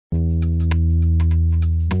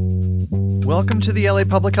Welcome to the LA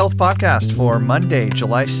Public Health Podcast for Monday,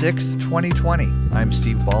 July 6th, 2020. I'm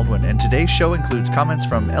Steve Baldwin, and today's show includes comments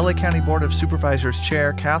from LA County Board of Supervisors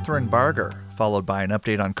Chair Kathryn Barger, followed by an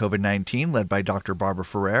update on COVID-19 led by Dr. Barbara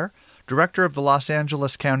Ferrer, Director of the Los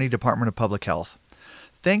Angeles County Department of Public Health.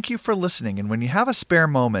 Thank you for listening, and when you have a spare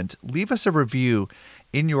moment, leave us a review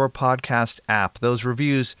in your podcast app. Those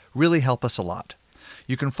reviews really help us a lot.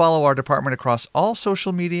 You can follow our department across all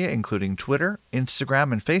social media, including Twitter,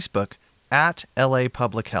 Instagram, and Facebook, at LA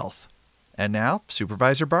Public Health. And now,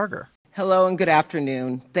 Supervisor Barger. Hello and good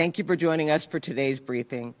afternoon. Thank you for joining us for today's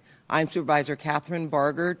briefing. I'm Supervisor Kathryn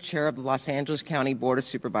Barger, Chair of the Los Angeles County Board of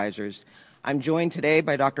Supervisors. I'm joined today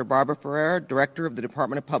by Dr. Barbara Ferrer, Director of the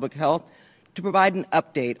Department of Public Health, to provide an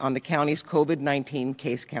update on the county's COVID-19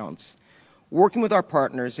 case counts. Working with our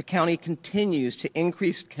partners, the county continues to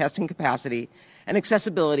increase testing capacity and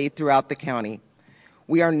accessibility throughout the county.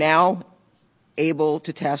 We are now able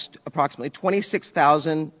to test approximately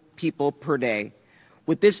 26,000 people per day.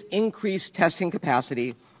 With this increased testing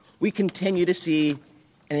capacity, we continue to see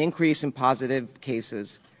an increase in positive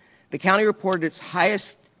cases. The county reported its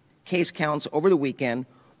highest case counts over the weekend,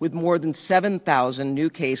 with more than 7,000 new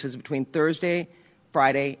cases between Thursday,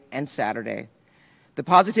 Friday, and Saturday. The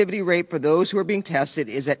positivity rate for those who are being tested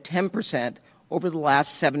is at 10% over the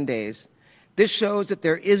last 7 days. This shows that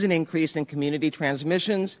there is an increase in community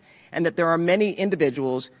transmissions and that there are many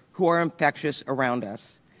individuals who are infectious around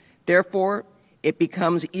us. Therefore, it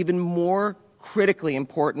becomes even more critically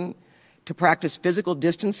important to practice physical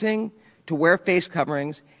distancing, to wear face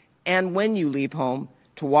coverings, and when you leave home,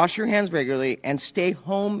 to wash your hands regularly and stay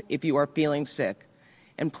home if you are feeling sick.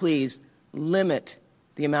 And please limit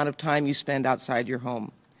the amount of time you spend outside your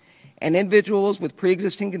home. And individuals with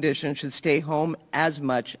pre-existing conditions should stay home as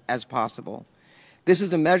much as possible. This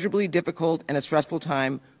is a measurably difficult and a stressful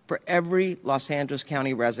time for every Los Angeles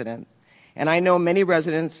County resident. And I know many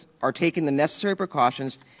residents are taking the necessary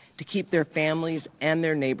precautions to keep their families and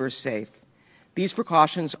their neighbors safe. These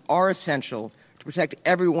precautions are essential to protect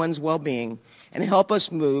everyone's well-being and help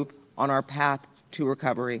us move on our path to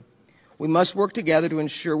recovery. We must work together to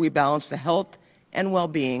ensure we balance the health and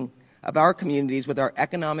well-being of our communities with our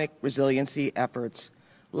economic resiliency efforts.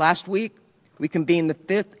 Last week, we convened the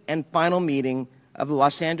fifth and final meeting of the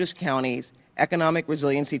Los Angeles County's Economic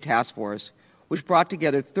Resiliency Task Force, which brought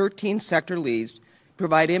together 13 sector leads to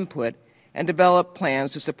provide input and develop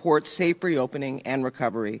plans to support safe reopening and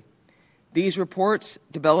recovery. These reports,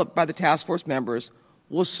 developed by the task force members,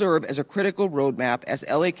 will serve as a critical roadmap as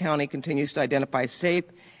LA County continues to identify safe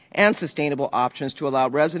and sustainable options to allow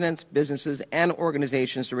residents, businesses, and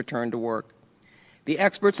organizations to return to work. The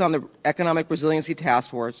experts on the Economic Resiliency Task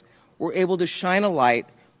Force were able to shine a light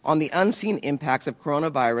on the unseen impacts of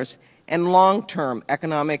coronavirus and long-term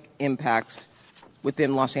economic impacts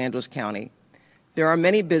within Los Angeles County. There are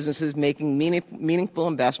many businesses making meaningful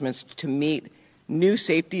investments to meet new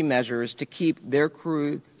safety measures to keep their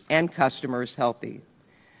crew and customers healthy.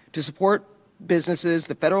 To support businesses,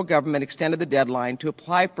 the federal government extended the deadline to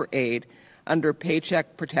apply for aid under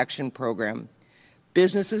Paycheck Protection Program.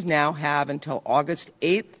 Businesses now have until August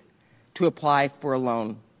 8th to apply for a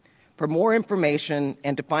loan. For more information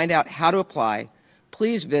and to find out how to apply,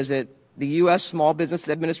 please visit the U.S. Small Business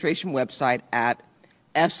Administration website at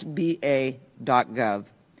sba.gov.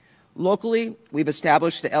 Locally, we've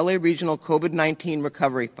established the LA Regional COVID-19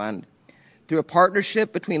 Recovery Fund. Through a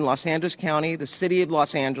partnership between Los Angeles County, the City of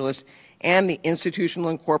Los Angeles, and the Institutional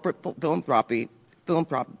and Corporate Philanthropy,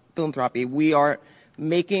 we are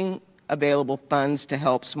making available funds to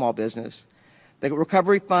help small business. The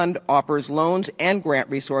Recovery Fund offers loans and grant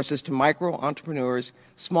resources to micro-entrepreneurs,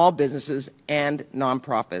 small businesses, and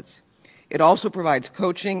nonprofits. It also provides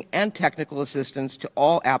coaching and technical assistance to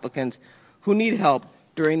all applicants who need help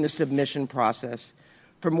during the submission process.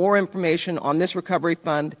 For more information on this Recovery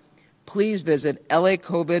Fund, please visit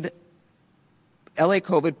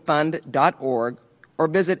lacovidfund.org or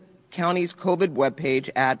visit county's COVID webpage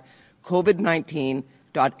at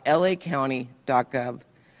covid19.lacounty.gov.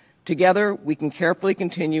 Together, we can carefully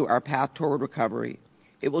continue our path toward recovery.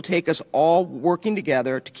 It will take us all working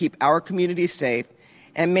together to keep our communities safe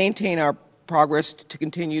and maintain our progress to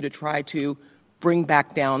continue to try to bring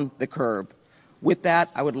back down the curve. With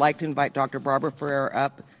that, I would like to invite Dr. Barbara Ferrer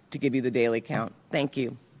up to give you the daily count. Thank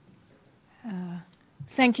you.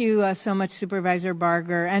 Thank you so much, Supervisor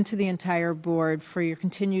Barger, and to the entire board for your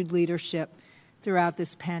continued leadership throughout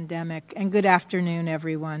this pandemic. And good afternoon,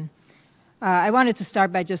 everyone. I wanted to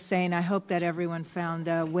start by just saying I hope that everyone found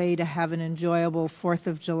a way to have an enjoyable 4th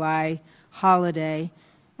of July holiday.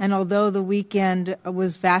 And although the weekend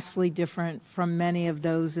was vastly different from many of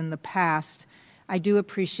those in the past, I do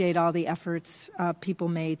appreciate all the efforts people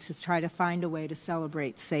made to try to find a way to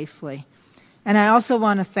celebrate safely. And I also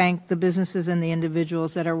want to thank the businesses and the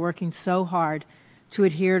individuals that are working so hard to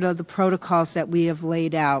adhere to the protocols that we have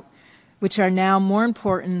laid out, which are now more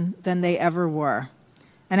important than they ever were.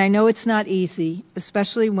 And I know it's not easy,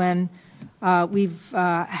 especially when we've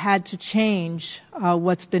had to change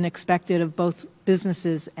what's been expected of both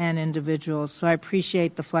businesses and individuals. So I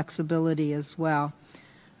appreciate the flexibility as well.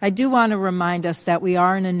 I do want to remind us that we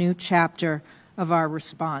are in a new chapter of our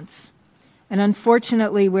response. And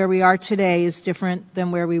unfortunately, where we are today is different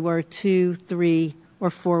than where we were 2, 3, or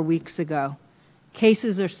 4 weeks ago.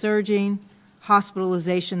 Cases are surging,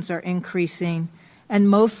 hospitalizations are increasing, and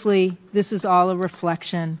mostly this is all a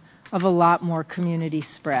reflection of a lot more community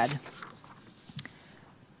spread.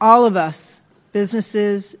 All of us,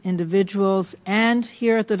 businesses, individuals, and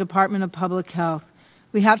here at the Department of Public Health,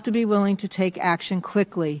 we have to be willing to take action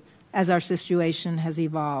quickly as our situation has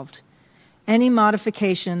evolved. Any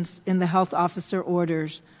modifications in the health officer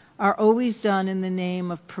orders are always done in the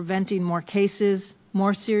name of preventing more cases,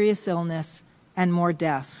 more serious illness, and more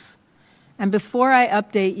deaths. And before I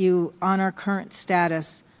update you on our current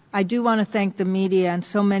status, I do want to thank the media and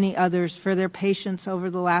so many others for their patience over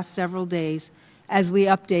the last several days as we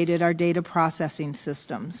updated our data processing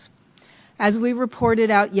systems. As we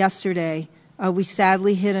reported out yesterday, we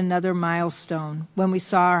sadly hit another milestone when we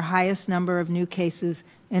saw our highest number of new cases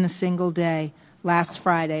in a single day last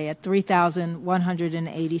Friday at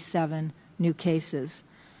 3,187 new cases.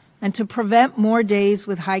 And to prevent more days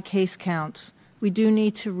with high case counts, we do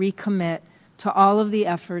need to recommit to all of the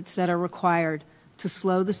efforts that are required to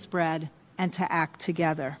slow the spread and to act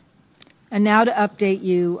together. And now to update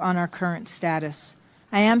you on our current status.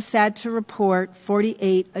 I am sad to report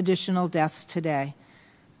 48 additional deaths today.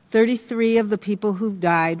 33 of the people who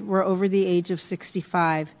died were over the age of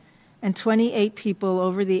 65, and 28 people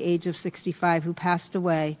over the age of 65 who passed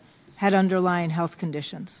away had underlying health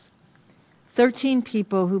conditions. 13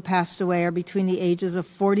 people who passed away are between the ages of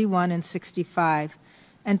 41 and 65,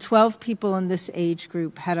 and 12 people in this age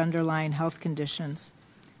group had underlying health conditions.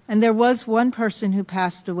 And there was one person who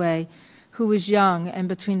passed away who was young and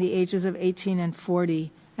between the ages of 18 and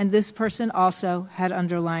 40, and this person also had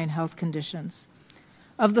underlying health conditions.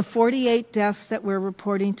 Of the 48 deaths that we're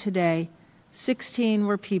reporting today, 16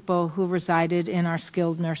 were people who resided in our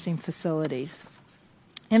skilled nursing facilities.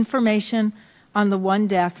 Information on the one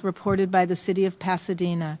death reported by the City of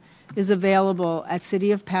Pasadena is available at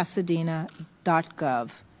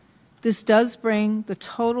cityofpasadena.gov. This does bring the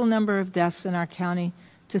total number of deaths in our county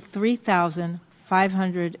to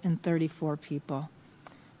 3,534 people.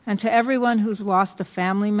 And to everyone who's lost a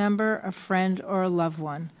family member, a friend, or a loved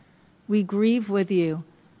one, we grieve with you,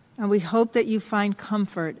 and we hope that you find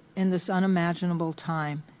comfort in this unimaginable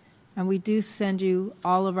time. And we do send you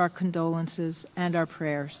all of our condolences and our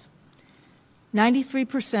prayers.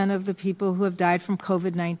 93% of the people who have died from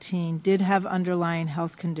COVID-19 did have underlying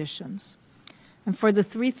health conditions. And for the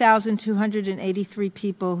 3,283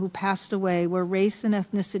 people who passed away where race and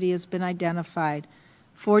ethnicity has been identified,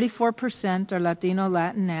 44% are Latino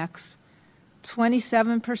Latinx,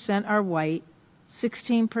 27% are white,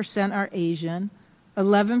 16% are Asian,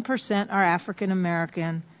 11% are African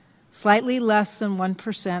American, slightly less than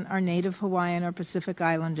 1% are Native Hawaiian or Pacific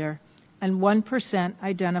Islander, and 1%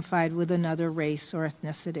 identified with another race or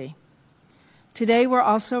ethnicity. Today, we're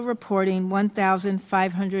also reporting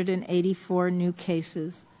 1,584 new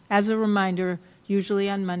cases. As a reminder, usually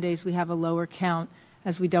on Mondays we have a lower count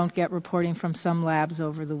as we don't get reporting from some labs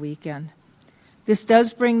over the weekend. This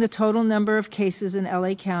does bring the total number of cases in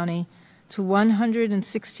LA County to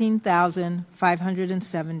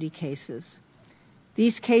 116,570 cases.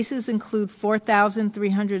 These cases include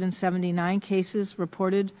 4,379 cases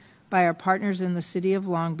reported by our partners in the City of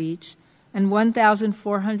Long Beach and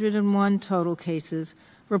 1,401 total cases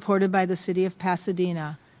reported by the City of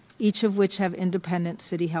Pasadena, each of which have independent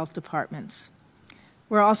city health departments.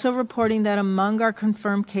 We're also reporting that among our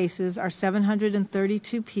confirmed cases are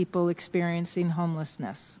 732 people experiencing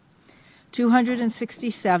homelessness.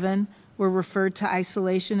 267 were referred to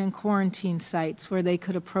isolation and quarantine sites where they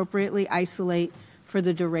could appropriately isolate for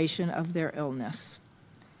the duration of their illness.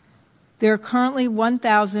 There are currently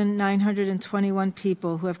 1,921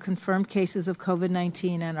 people who have confirmed cases of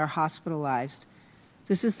COVID-19 and are hospitalized.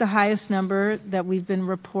 This is the highest number that we've been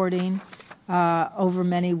reporting over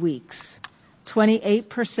many weeks.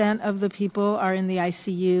 28% of the people are in the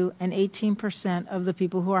ICU, and 18% of the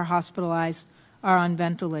people who are hospitalized are on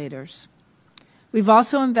ventilators. We've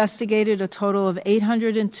also investigated a total of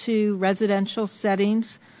 802 residential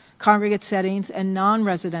settings congregate settings, and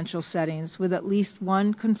non-residential settings with at least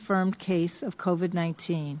one confirmed case of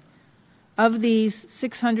COVID-19. Of these,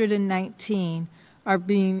 619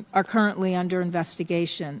 are currently under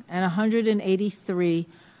investigation, and 183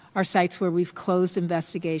 are sites where we've closed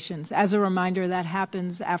investigations. As a reminder, that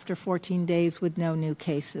happens after 14 days with no new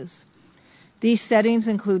cases. These settings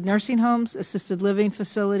include nursing homes, assisted living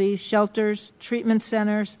facilities, shelters, treatment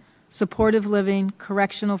centers, supportive living,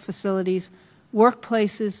 correctional facilities,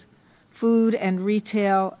 workplaces, food and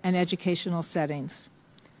retail, and educational settings.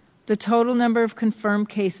 The total number of confirmed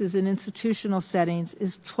cases in institutional settings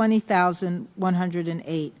is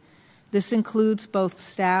 20,108. This includes both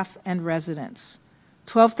staff and residents.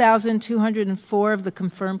 12,204 of the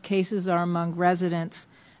confirmed cases are among residents,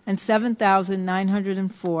 and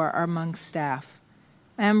 7,904 are among staff.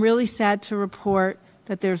 I am really sad to report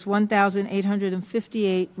that there's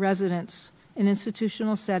 1,858 residents in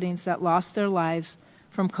institutional settings that lost their lives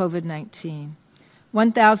from COVID-19.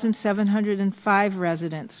 1,705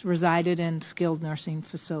 residents resided in skilled nursing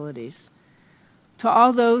facilities. To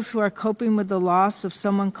all those who are coping with the loss of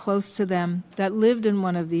someone close to them that lived in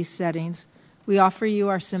one of these settings, we offer you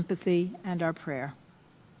our sympathy and our prayer.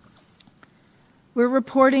 We're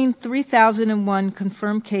reporting 3,001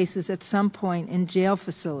 confirmed cases at some point in jail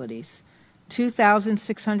facilities,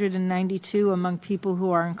 2,692 among people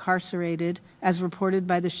who are incarcerated, as reported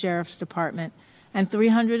by the Sheriff's Department, and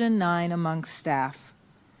 309 among staff.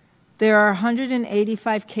 There are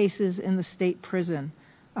 185 cases in the state prison,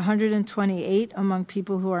 128 among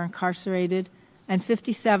people who are incarcerated, and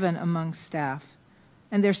 57 among staff.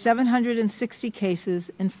 And there are 760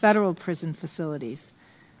 cases in federal prison facilities.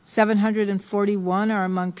 741 are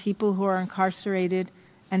among people who are incarcerated,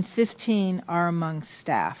 and 15 are among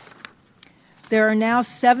staff. There are now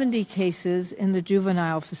 70 cases in the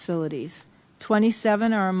juvenile facilities.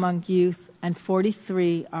 27 are among youth, and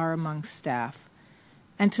 43 are among staff.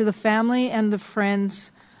 And to the family and the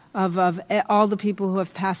friends of all the people who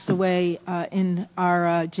have passed away in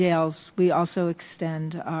our jails, we also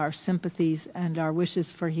extend our sympathies and our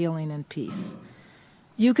wishes for healing and peace.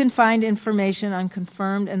 You can find information on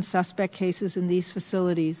confirmed and suspect cases in these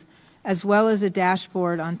facilities, as well as a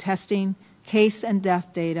dashboard on testing, case and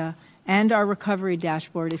death data, and our recovery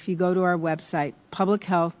dashboard if you go to our website,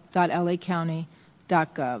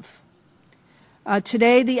 publichealth.lacounty.gov.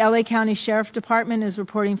 Today, the LA County Sheriff Department is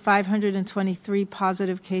reporting 523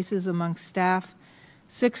 positive cases among staff,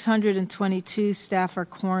 622 staff are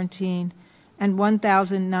quarantined, and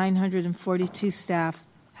 1,942 staff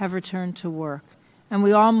have returned to work. And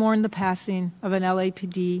we all mourn the passing of an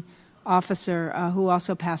LAPD officer who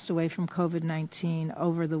also passed away from COVID-19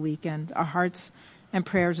 over the weekend. Our hearts and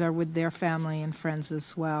prayers are with their family and friends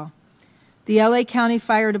as well. The LA County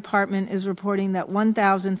Fire Department is reporting that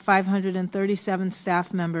 1,537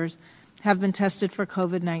 staff members have been tested for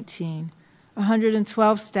COVID-19.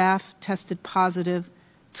 112 staff tested positive,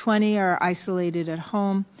 20 are isolated at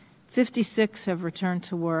home, 56 have returned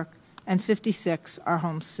to work, and 56 are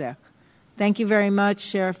homesick. Thank you very much,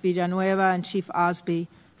 Sheriff Villanueva and Chief Osby,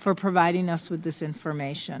 for providing us with this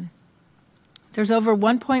information. There's over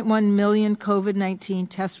 1.1 million COVID-19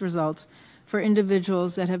 test results for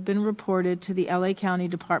individuals that have been reported to the LA County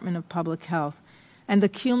Department of Public Health, and the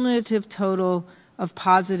cumulative total of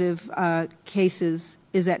positive cases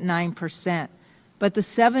is at 9%. But the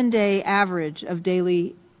 7-day average of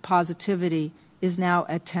daily positivity is now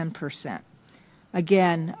at 10%.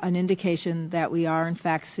 Again, an indication that we are in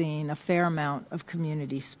fact seeing a fair amount of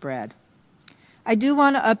community spread. I do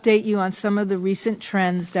want to update you on some of the recent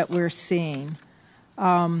trends that we're seeing.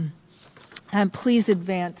 And please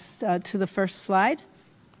advance to the first slide.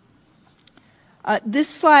 This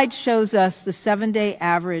slide shows us the 7-day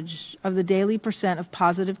average of the daily percent of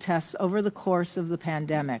positive tests over the course of the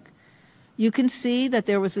pandemic. You can see that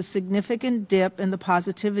there was a significant dip in the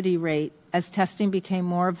positivity rate as testing became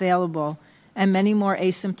more available and many more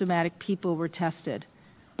asymptomatic people were tested.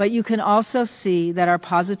 But you can also see that our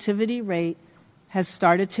positivity rate has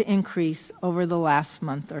started to increase over the last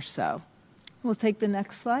month or so. We'll take the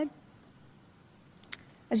next slide.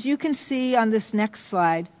 As you can see on this next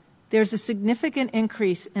slide, there's a significant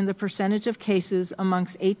increase in the percentage of cases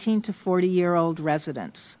amongst 18 to 40-year-old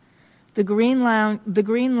residents. The green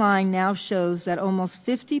line now shows that almost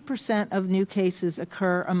 50% of new cases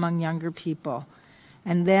occur among younger people,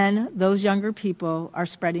 and then those younger people are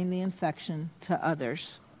spreading the infection to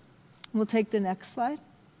others. We'll take the next slide.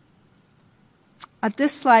 At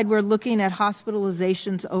this slide, we're looking at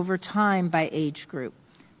hospitalizations over time by age group.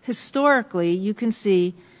 Historically, you can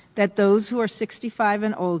see that those who are 65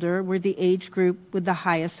 and older were the age group with the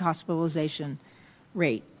highest hospitalization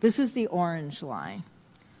rate. This is the orange line.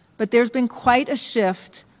 But there's been quite a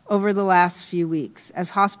shift over the last few weeks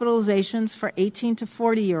as hospitalizations for 18 to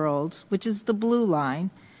 40-year-olds, which is the blue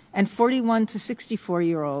line, and 41 to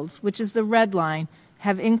 64-year-olds, which is the red line,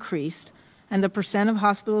 have increased, and the percent of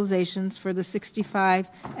hospitalizations for the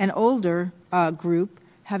 65 and older group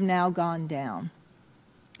have now gone down.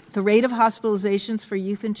 The rate of hospitalizations for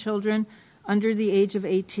youth and children under the age of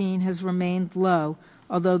 18 has remained low,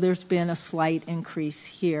 although there's been a slight increase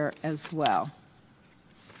here as well.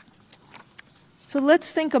 So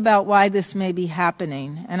let's think about why this may be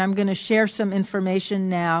happening, and I'm going to share some information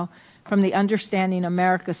now from the Understanding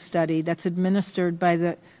America study that's administered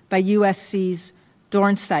by USC's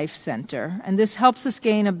Dornsife Center, and this helps us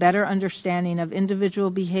gain a better understanding of individual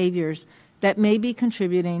behaviors that may be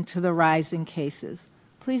contributing to the rise in cases.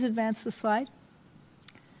 Please advance the slide.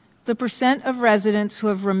 The percent of residents who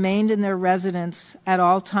have remained in their residence at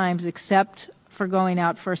all times except for going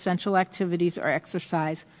out for essential activities or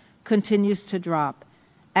exercise continues to drop.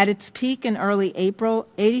 At its peak in early April,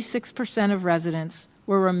 86% of residents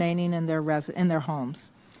were remaining in their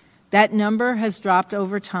homes. That number has dropped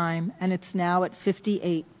over time, and it's now at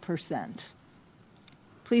 58%.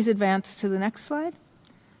 Please advance to the next slide.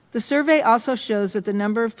 The survey also shows that the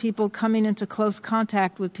number of people coming into close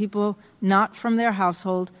contact with people not from their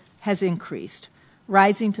household has increased,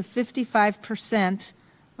 rising to 55%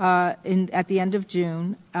 at the end of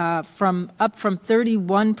June, up from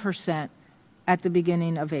 31% at the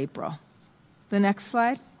beginning of April. The next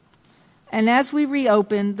slide. And as we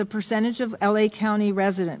reopen, the percentage of LA County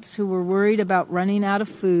residents who were worried about running out of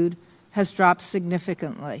food has dropped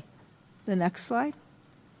significantly. The next slide.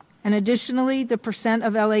 And additionally, the percent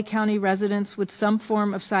of LA County residents with some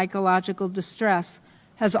form of psychological distress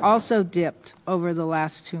has also dipped over the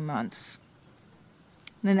last 2 months.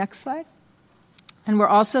 The next slide. And we're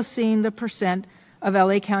also seeing the percent of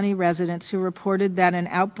LA County residents who reported that an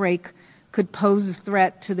outbreak could pose a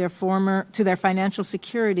threat to their financial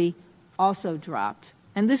security also dropped.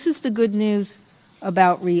 And this is the good news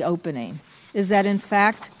about reopening, is that in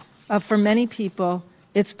fact, for many people,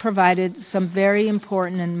 it's provided some very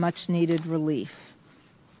important and much needed relief.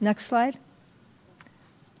 Next slide.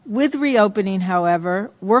 With reopening,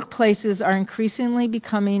 however, workplaces are increasingly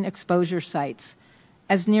becoming exposure sites,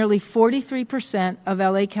 as nearly 43% of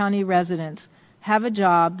LA County residents have a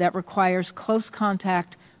job that requires close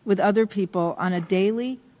contact with other people on a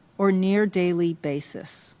daily or near daily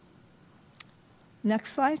basis.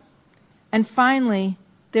 Next slide. And finally,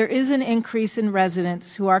 there is an increase in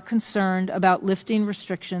residents who are concerned about lifting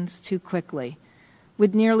restrictions too quickly,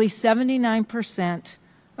 with nearly 79%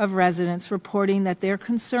 of residents reporting that they're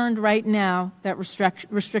concerned right now that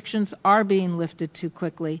restrictions are being lifted too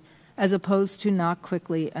quickly, as opposed to not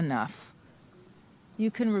quickly enough. You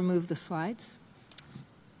can remove the slides.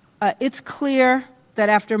 It's clear that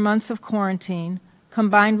after months of quarantine,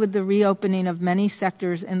 combined with the reopening of many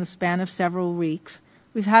sectors in the span of several weeks,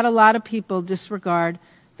 we've had a lot of people disregard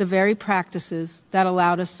the very practices that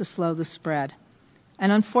allowed us to slow the spread.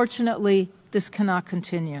 And unfortunately, this cannot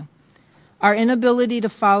continue. Our inability to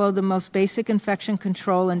follow the most basic infection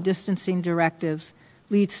control and distancing directives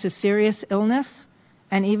leads to serious illness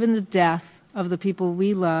and even the death of the people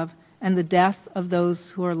we love and the death of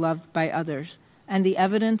those who are loved by others. And the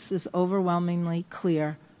evidence is overwhelmingly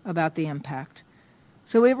clear about the impact.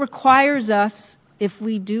 So it requires us, if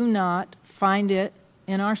we do not find it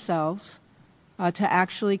in ourselves, to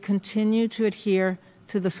actually continue to adhere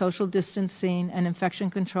to the social distancing and infection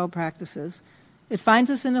control practices. It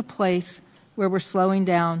finds us in a place where we're slowing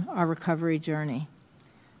down our recovery journey.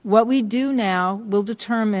 What we do now will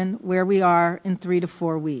determine where we are in 3 to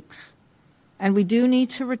 4 weeks. And we do need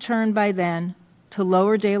to return by then to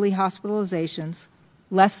lower daily hospitalizations,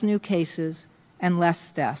 less new cases, and less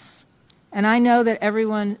deaths. And I know that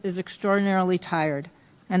everyone is extraordinarily tired,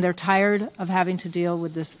 and they're tired of having to deal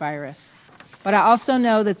with this virus. But I also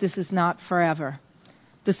know that this is not forever.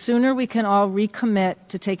 The sooner we can all recommit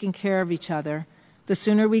to taking care of each other, the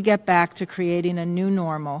sooner we get back to creating a new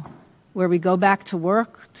normal, where we go back to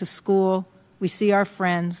work, to school, we see our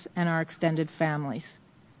friends and our extended families.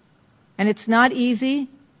 And it's not easy,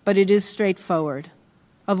 but it is straightforward.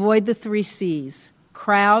 Avoid the 3 C's: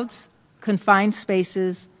 crowds, confined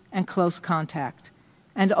spaces, and close contact.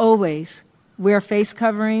 And always wear face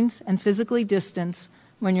coverings and physically distance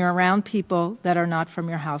when you're around people that are not from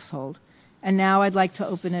your household. And now I'd like to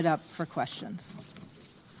open it up for questions.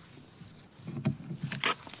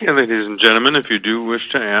 Yeah, ladies and gentlemen, if you do wish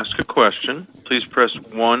to ask a question, please press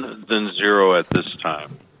 1, then 0 at this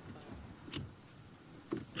time.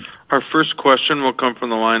 Our first question will come from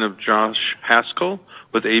the line of Josh Haskell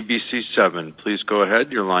with ABC7. Please go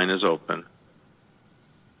ahead. Your line is open.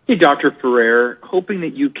 Hey, Dr. Ferrer, hoping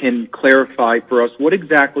that you can clarify for us what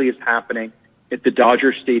exactly is happening at the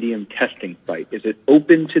Dodger Stadium testing site. Is it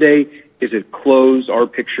open today? Is it closed? Our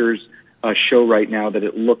pictures show right now that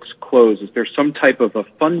it looks closed. Is there some type of a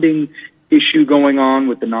funding issue going on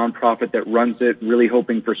with the nonprofit that runs it? Really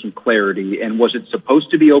hoping for some clarity. And was it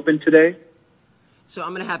supposed to be open today? So I'm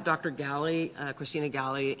going to have Dr. Galley, Christina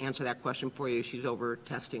Galley, answer that question for you. She's over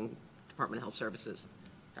testing, Department of Health Services.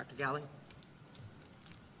 Dr. Galley?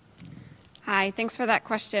 Hi, thanks for that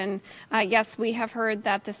question. Yes, we have heard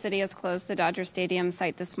that the city has closed the Dodger Stadium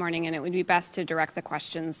site this morning, and it would be best to direct the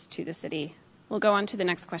questions to the city. We'll go on to the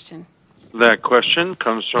next question. That question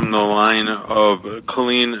comes from the line of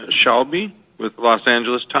Colleen Shalby with Los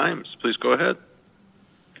Angeles Times. Please go ahead.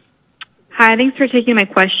 Hi, thanks for taking my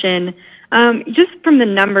question. Just from the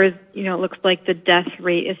numbers, it looks like the death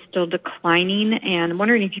rate is still declining, and I'm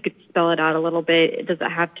wondering if you could spell it out a little bit. Does it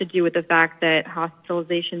have to do with the fact that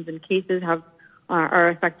hospitalizations and cases are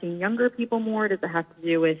affecting younger people more? Does it have to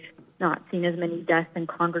do with not seeing as many deaths in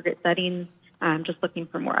congregate settings? Just looking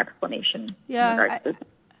for more explanation. Yeah,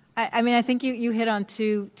 I think you hit on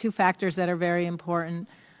two factors that are very important.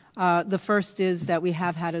 The first is that we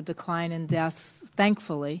have had a decline in deaths,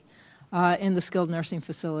 thankfully, in the skilled nursing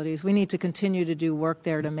facilities. We need to continue to do work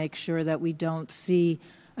there to make sure that we don't see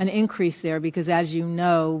an increase there because, as you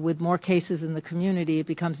know, with more cases in the community, it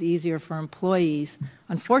becomes easier for employees,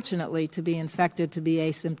 unfortunately, to be infected, to be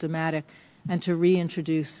asymptomatic, and to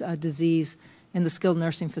reintroduce disease in the skilled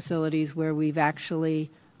nursing facilities where we've actually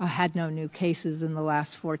had no new cases in the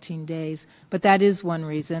last 14 days. But that is one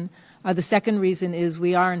reason. The second reason is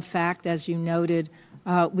we are, in fact, as you noted,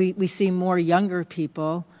 we see more younger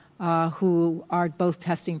people who are both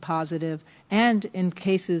testing positive, and in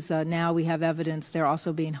cases now we have evidence they're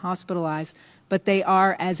also being hospitalized, but they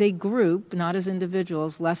are, as a group, not as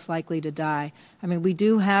individuals, less likely to die. We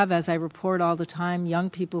do have, as I report all the time,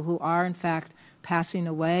 young people who are, in fact, passing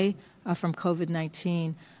away from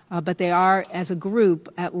COVID-19, but they are, as a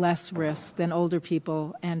group, at less risk than older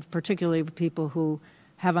people, and particularly people who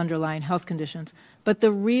have underlying health conditions. But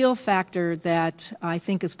the real factor that I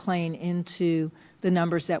think is playing into the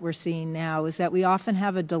numbers that we're seeing now is that we often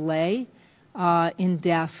have a delay in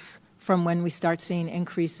deaths from when we start seeing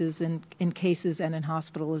increases in cases and in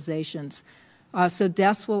hospitalizations. So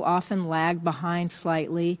deaths will often lag behind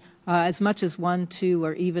slightly, as much as 1, 2,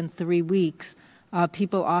 or even 3 weeks.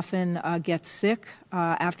 People often get sick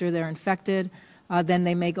after they're infected. Then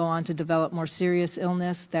they may go on to develop more serious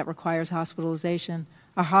illness that requires hospitalization.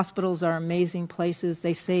 Our hospitals are amazing places.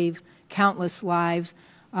 They save countless lives.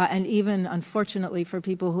 And even, unfortunately, for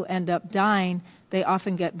people who end up dying, they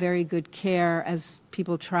often get very good care as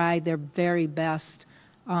people try their very best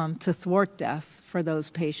to thwart death for those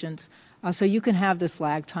patients. So you can have this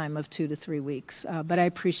lag time of 2 to 3 weeks. But I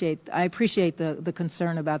appreciate the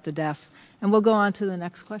concern about the deaths. And we'll go on to the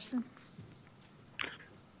next question.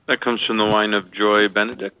 That comes from the line of Joy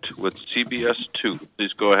Benedict with CBS 2.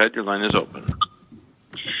 Please go ahead. Your line is open.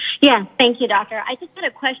 Yeah, thank you, Doctor. I just had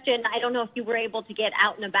a question. I don't know if you were able to get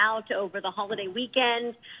out and about over the holiday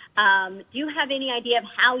weekend. Do you have any idea of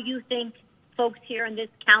how you think folks here in this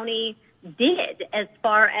county did as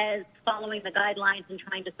far as following the guidelines and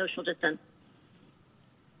trying to social distance?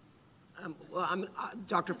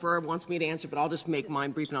 Dr. Ferrer wants me to answer, but I'll just make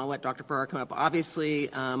mine brief and I'll let Dr. Ferrer come up.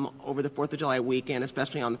 Obviously, over the 4th of July weekend,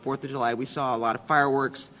 especially on the 4th of July, we saw a lot of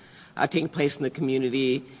fireworks taking place in the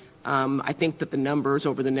community. I think that the numbers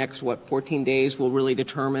over the next, 14 days will really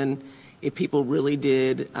determine if people really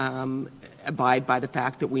did abide by the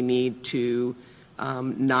fact that we need to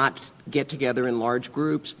not get together in large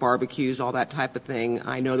groups, barbecues, all that type of thing.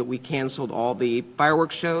 I know that we canceled all the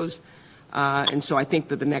fireworks shows, and so I think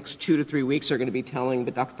that the next 2 to 3 weeks are going to be telling.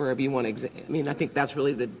 But Dr. Ferrer, if you want to, I think that's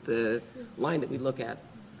really the line that we look at.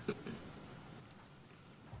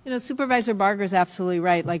 Supervisor Barger is absolutely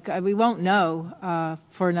right. We won't know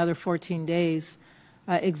for another 14 days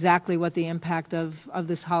exactly what the impact of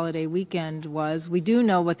this holiday weekend was. We do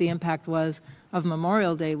know what the impact was of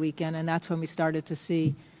Memorial Day weekend, and that's when we started to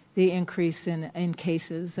see the increase in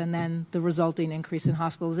cases and then the resulting increase in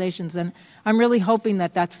hospitalizations. And I'm really hoping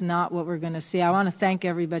that that's not what we're going to see. I want to thank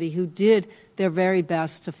everybody who did their very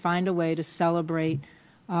best to find a way to celebrate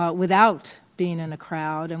without being in a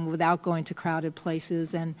crowd and without going to crowded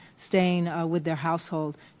places and staying with their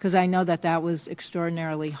household, because I know that was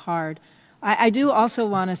extraordinarily hard. I do also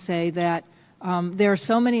want to say that there are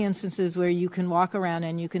so many instances where you can walk around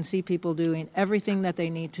and you can see people doing everything that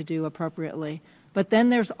they need to do appropriately. But then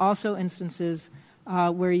there's also instances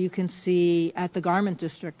where you can see at the garment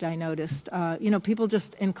district, I noticed, people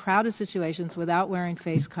just in crowded situations without wearing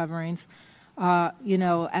face coverings.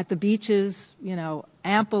 At the beaches,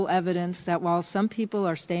 ample evidence that while some people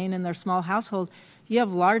are staying in their small household, you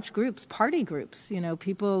have large groups, party groups,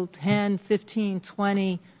 people 10, 15,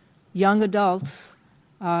 20, young adults,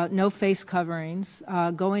 no face coverings,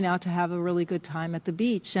 going out to have a really good time at the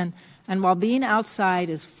beach. And while being outside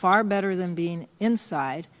is far better than being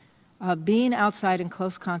inside, being outside in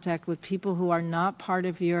close contact with people who are not part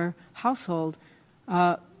of your household,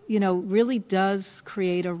 really does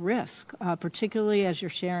create a risk, particularly as you're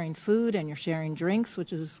sharing food and you're sharing drinks,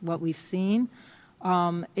 which is what we've seen.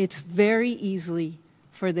 It's very easily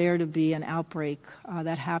for there to be an outbreak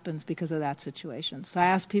that happens because of that situation. So I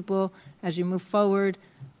ask people, as you move forward,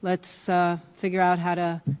 let's figure out how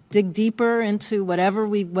to dig deeper into whatever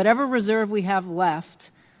reserve we have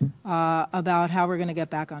left about how we're going to get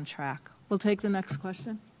back on track. We'll take the next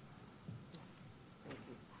question.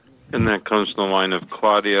 And that comes to the line of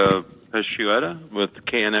Claudia Pesciuetta with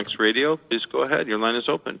KNX Radio. Please go ahead. Your line is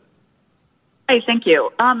open. Hey, thank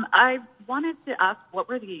you. I wanted to ask, what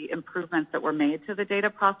were the improvements that were made to the data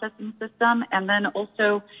processing system? And then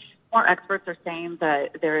also, more experts are saying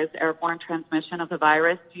that there is airborne transmission of the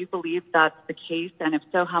virus. Do you believe that's the case? And if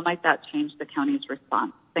so, how might that change the county's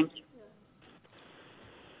response? Thank you.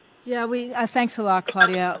 Yeah, thanks a lot,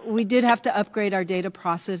 Claudia. We did have to upgrade our data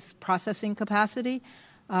processing capacity.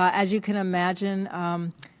 As you can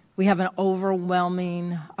imagine, we have an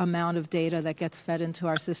overwhelming amount of data that gets fed into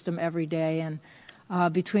our system every day.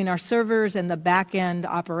 And between our servers and the back-end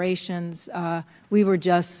operations, we were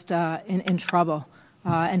just in trouble.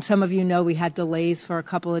 And some of you know we had delays for a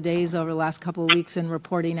couple of days over the last couple of weeks in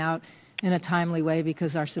reporting out in a timely way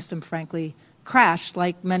because our system, frankly, crashed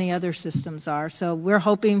like many other systems are. So we're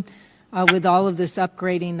hoping with all of this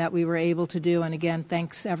upgrading that we were able to do, and again,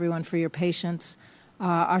 thanks everyone for your patience,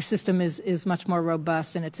 our system is much more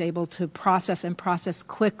robust and it's able to process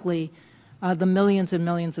quickly the millions and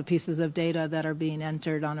millions of pieces of data that are being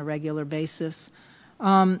entered on a regular basis.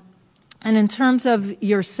 And in terms of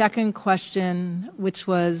your second question, which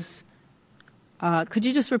was, could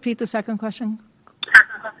you just repeat the second question?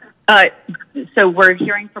 So we're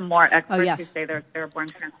hearing from more experts yes. who say there's airborne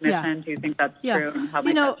transmission. Yeah. Do you think that's Yeah. true? And how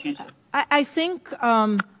might that change it? I think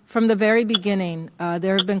from the very beginning,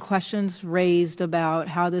 there have been questions raised about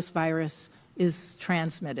how this virus is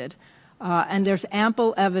transmitted. And there's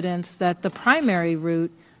ample evidence that the primary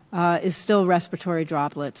route is still respiratory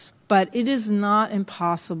droplets. But it is not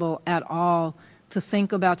impossible at all to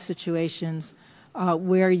think about situations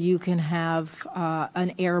where you can have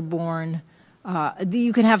an airborne,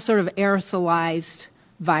 you can have sort of aerosolized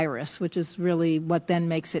virus, which is really what then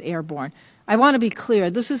makes it airborne. I want to be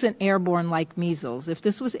clear, this isn't airborne like measles. If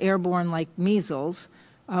this was airborne like measles,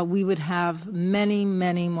 we would have many,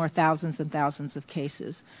 many more thousands and thousands of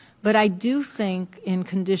cases. But I do think in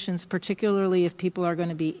conditions, particularly if people are going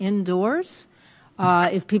to be indoors,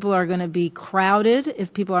 if people are going to be crowded,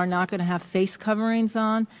 if people are not going to have face coverings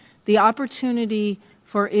on, the opportunity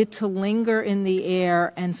for it to linger in the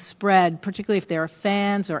air and spread, particularly if there are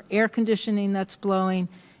fans or air conditioning that's blowing,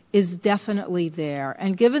 is definitely there.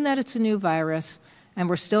 And given that it's a new virus, and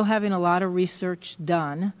we're still having a lot of research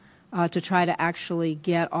done to try to actually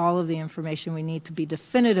get all of the information we need to be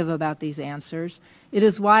definitive about these answers, it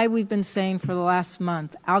is why we've been saying for the last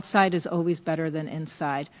month, outside is always better than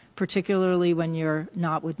inside, particularly when you're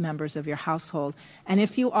not with members of your household. And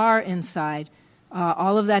if you are inside,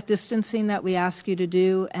 all of that distancing that we ask you to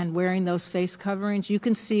do and wearing those face coverings, you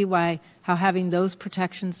can see how having those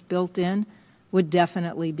protections built in would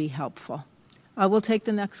definitely be helpful. We'll take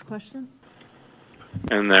the next question.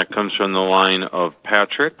 And that comes from the line of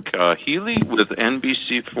Patrick Healy with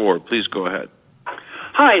NBC4. Please go ahead.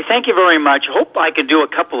 Hi, thank you very much. Hope I can do a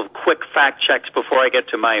couple of quick fact checks before I get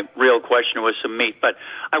to my real question with some meat. But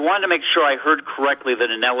I wanted to make sure I heard correctly that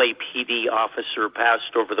an LAPD officer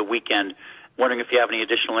passed over the weekend. Wondering if you have any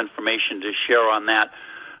additional information to share on that.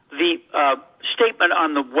 The statement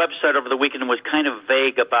on the website over the weekend was kind of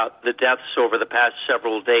vague about the deaths over the past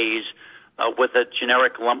several days with a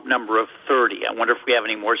generic lump number of 30. I wonder if we have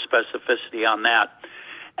any more specificity on that.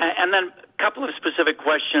 And then a couple of specific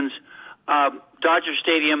questions. Dodger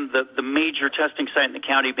Stadium, the major testing site in the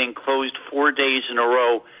county being closed 4 days in a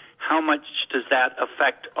row, how much does that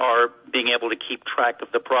affect our being able to keep track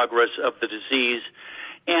of the progress of the disease?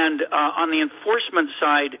 And on the enforcement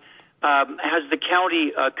side, has the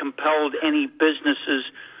county compelled any businesses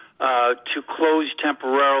to close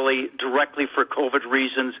temporarily directly for COVID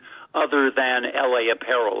reasons other than LA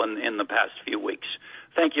Apparel in the past few weeks?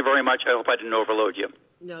 Thank you very much. I hope I didn't overload you.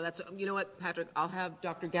 No, you know what, Patrick, I'll have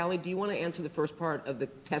Dr. Galley. Do you want to answer the first part of the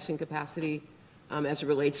testing capacity as it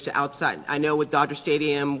relates to outside? I know with Dodger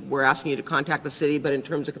Stadium, we're asking you to contact the city, but in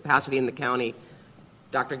terms of capacity in the county,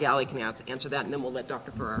 Dr. Galley can answer that, and then we'll let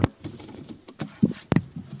Dr. Ferrer.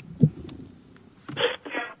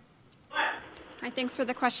 Hi, thanks for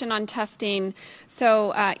the question on testing.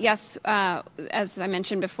 So, yes, as I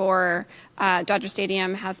mentioned before, Dodger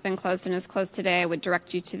Stadium has been closed and is closed today. I would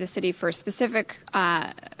direct you to the city for specific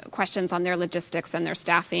questions on their logistics and their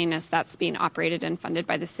staffing, as that's being operated and funded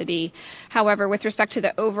by the city. However, with respect to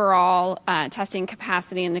the overall testing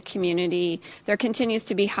capacity in the community, there continues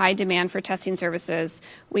to be high demand for testing services.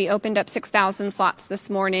 We opened up 6,000 slots this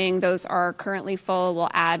morning. Those are currently full. We'll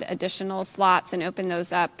add additional slots and open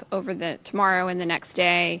those up over tomorrow and the next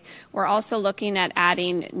day. We're also looking at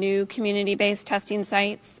adding new community-based testing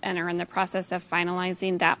sites and are in the process of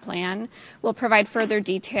finalizing that plan. We'll provide further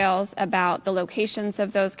details about the locations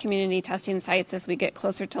of those community testing sites as we get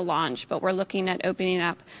closer to launch, but we're looking at opening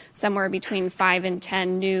up somewhere between 5 and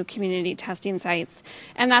 10 new community testing sites.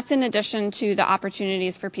 And that's in addition to the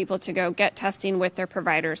opportunities for people to go get testing with their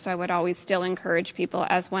provider. So I would always still encourage people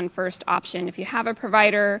as one first option, if you have a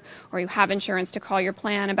provider or you have insurance, to call your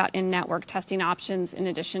plan about in-network testing options in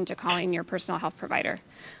addition to calling your personal health provider.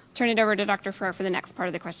 I'll turn it over to Dr. Ferrer for the next part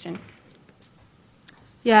of the question.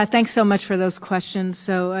 Yeah, thanks so much for those questions.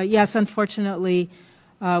 So, yes, unfortunately,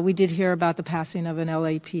 we did hear about the passing of an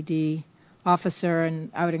LAPD officer,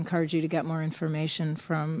 and I would encourage you to get more information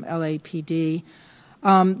from LAPD.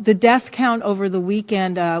 The death count over the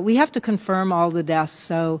weekend, we have to confirm all the deaths,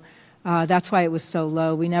 so that's why it was so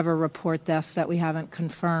low. We never report deaths that we haven't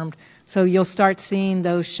confirmed. So you'll start seeing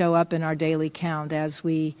those show up in our daily count as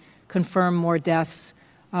we confirm more deaths.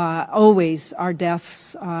 Always our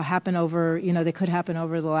deaths happen over, they could happen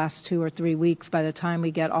over the last 2 or 3 weeks by the time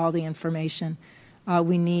we get all the information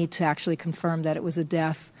we need to actually confirm that it was a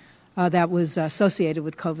death that was associated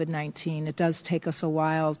with COVID-19. It does take us a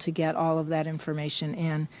while to get all of that information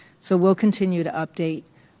in. So we'll continue to update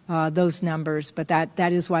those numbers, but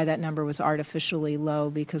that is why that number was artificially low,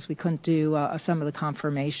 because we couldn't do some of the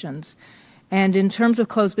confirmations. And in terms of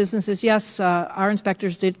closed businesses, yes, our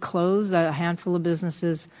inspectors did close a handful of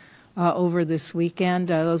businesses over this weekend.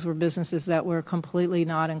 Those were businesses that were completely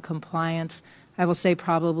not in compliance. I will say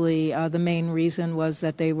probably the main reason was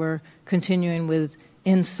that they were continuing with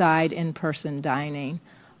inside in-person dining,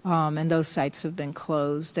 and those sites have been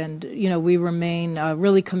closed. And, we remain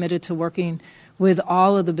really committed to working with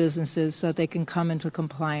all of the businesses so that they can come into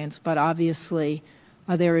compliance. But obviously,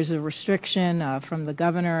 there is a restriction from the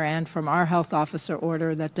governor and from our health officer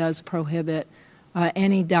order that does prohibit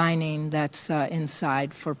any dining that's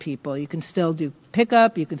inside for people. You can still do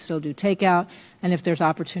pickup, you can still do takeout, and if there's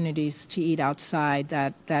opportunities to eat outside,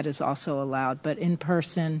 that is also allowed. But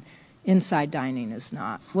in-person, inside dining is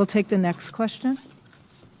not. We'll take the next question.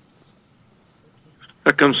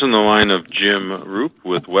 That comes from the line of Jim Roop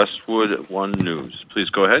with Westwood One News. Please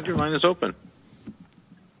go ahead. Your line is open.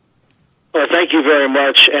 Well, thank you very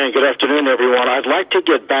much, and good afternoon, everyone. I'd like to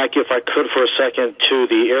get back, if I could, for a second, to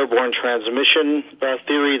the airborne transmission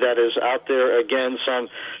theory that is out there. Again, some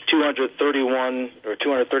 231 or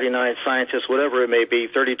 239 scientists, whatever it may be,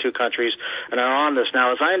 32 countries, and are on this.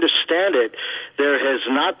 Now, as I understand it, there has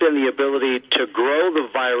not been the ability to grow the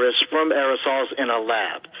virus from aerosols in a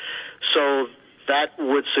lab. So that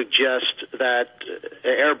would suggest that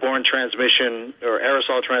airborne transmission or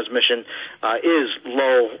aerosol transmission is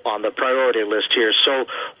low on the priority list here. So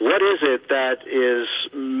what is it that is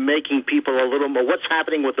making people a little more, what's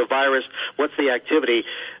happening with the virus, what's the activity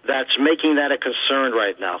that's making that a concern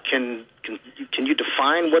right now? Can you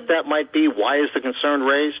define what that might be? Why is the concern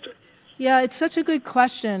raised? Yeah, it's such a good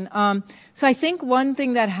question. So I think one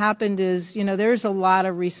thing that happened is, there's a lot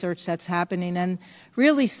of research that's happening, and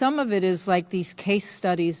really some of it is like these case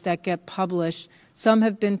studies that get published. Some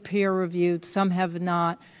have been peer-reviewed, some have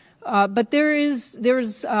not. But there's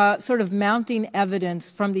sort of mounting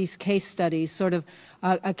evidence from these case studies, sort of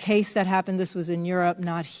a case that happened, this was in Europe,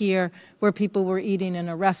 not here, where people were eating in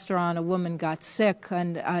a restaurant, a woman got sick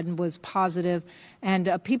and was positive, and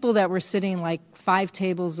people that were sitting like 5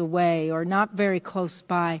 tables away or not very close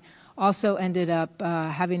by also ended up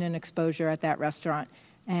having an exposure at that restaurant.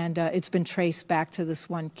 And it's been traced back to this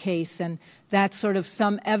one case. And that's sort of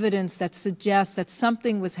some evidence that suggests that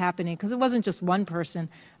something was happening, because it wasn't just one person.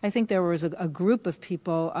 I think there was a group of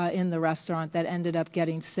people in the restaurant that ended up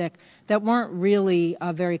getting sick that weren't really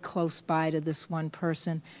very close by to this one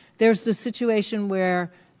person. There's the situation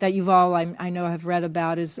that you've all, I know, have read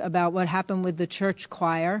about, is about what happened with the church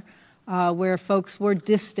choir, where folks were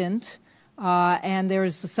distant. And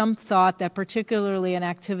there's some thought that particularly an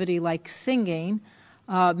activity like singing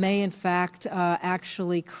may in fact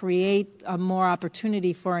actually create more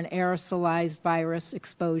opportunity for an aerosolized virus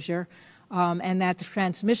exposure, and that the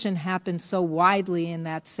transmission happens so widely in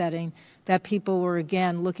that setting that people were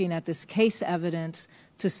again looking at this case evidence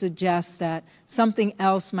to suggest that something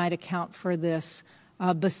else might account for this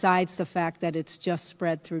besides the fact that it's just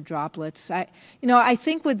spread through droplets. I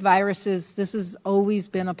think with viruses, this has always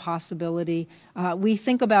been a possibility. We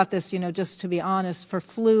think about this, just to be honest, for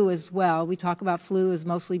flu as well. We talk about flu as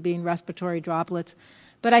mostly being respiratory droplets.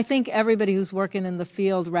 But I think everybody who's working in the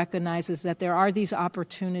field recognizes that there are these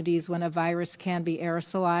opportunities when a virus can be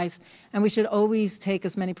aerosolized, and we should always take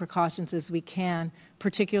as many precautions as we can,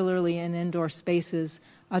 particularly in indoor spaces,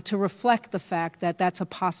 to reflect the fact that that's a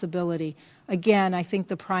possibility. Again, I think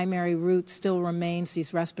the primary route still remains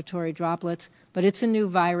these respiratory droplets, but it's a new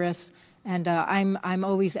virus, and I'm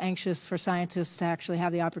always anxious for scientists to actually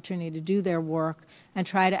have the opportunity to do their work and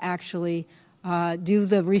try to actually do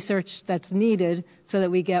the research that's needed so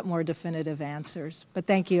that we get more definitive answers. But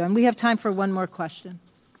thank you. And we have time for one more question.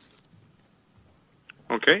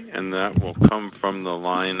 Okay, and that will come from the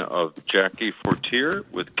line of Jackie Fortier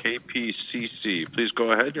with KPCC. Please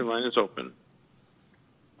go ahead. Your line is open.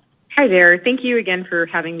 Hi there. Thank you again for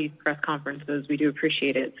having these press conferences. We do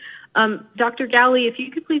appreciate it. Dr. Galley, if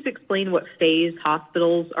you could please explain what phase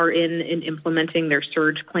hospitals are in implementing their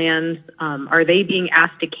surge plans. Are they being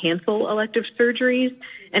asked to cancel elective surgeries?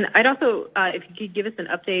 And I'd also, if you could give us an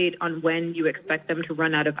update on when you expect them to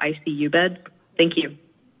run out of ICU beds. Thank you.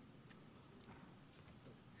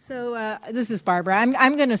 So this is Barbara.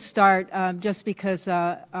 I'm going to start just because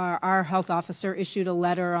our health officer issued a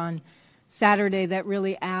letter on Saturday that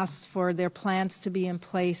really asked for their plans to be in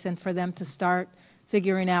place and for them to start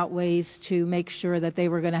figuring out ways to make sure that they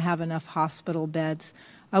were going to have enough hospital beds.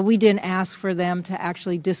 We didn't ask for them to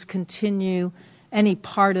actually discontinue any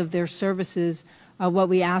part of their services. What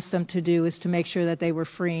we asked them to do is to make sure that they were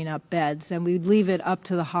freeing up beds, and we'd leave it up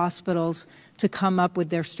to the hospitals to come up with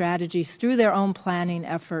their strategies through their own planning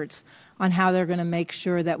efforts on how they're going to make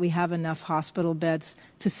sure that we have enough hospital beds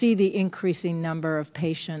to see the increasing number of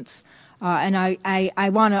patients. And I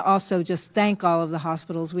want to also just thank all of the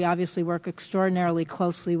hospitals. We obviously work extraordinarily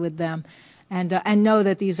closely with them and know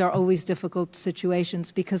that these are always difficult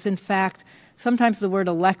situations because, in fact, sometimes the word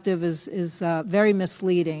elective is very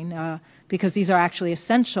misleading because these are actually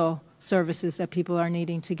essential services that people are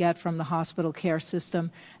needing to get from the hospital care system,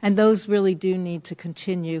 and those really do need to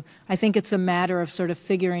continue. I think it's a matter of sort of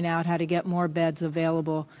figuring out how to get more beds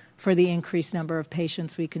available for the increased number of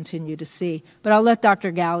patients we continue to see. But I'll let Dr.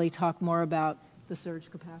 Galley talk more about the surge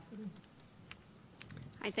capacity.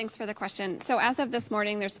 Hi, thanks for the question. So as of this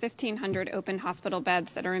morning, there's 1,500 open hospital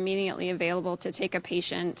beds that are immediately available to take a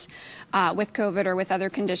patient with COVID or with other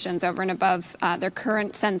conditions over and above their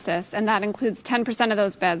current census, and that includes 10% of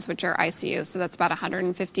those beds, which are ICU. So that's about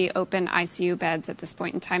 150 open ICU beds at this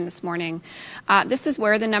point in time this morning. This is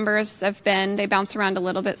where the numbers have been. They bounce around a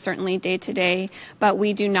little bit, certainly day to day, but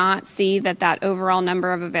we do not see that overall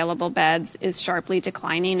number of available beds is sharply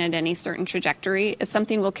declining at any certain trajectory. It's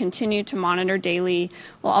something we'll continue to monitor daily.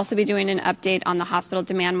 We'll also be doing an update on the hospital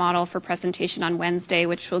demand model for presentation on Wednesday,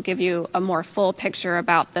 which will give you a more full picture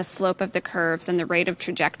about the slope of the curves and the rate of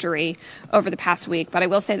trajectory over the past week. But I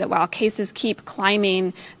will say that while cases keep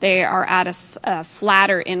climbing, they are at a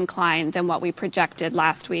flatter incline than what we projected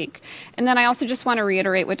last week. And then I also just want to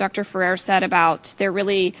reiterate what Dr. Ferrer said about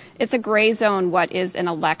it's a gray zone what is an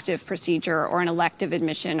elective procedure or an elective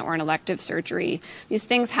admission or an elective surgery. These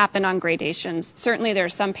things happen on gradations. Certainly there are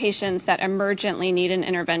some patients that emergently need an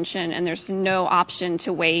intervention and there's no option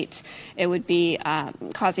to wait. It would be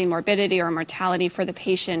causing morbidity or mortality for the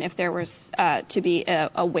patient if there was to be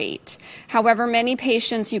a wait. However, many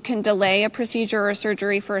patients, you can delay a procedure or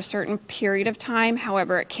surgery for a certain period of time.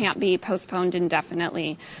 However, it can't be postponed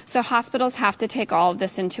indefinitely. So hospitals have to take all of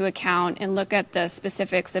this into account and look at the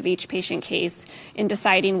specifics of each patient case in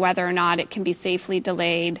deciding whether or not it can be safely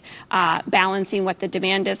delayed, balancing what the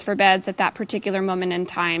demand is for beds at that particular moment in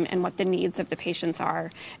time and what the needs of the patients are.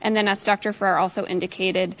 And then, as Dr. Ferrer also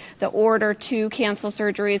indicated, the order to cancel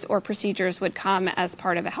surgeries or procedures would come as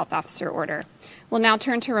part of a health officer order. We'll now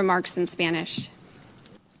turn to remarks in Spanish.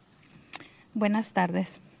 Buenas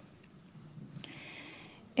tardes.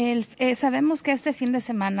 Sabemos que este fin de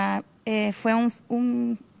semana fue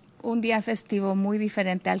un día festivo muy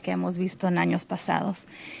diferente al que hemos visto en años pasados.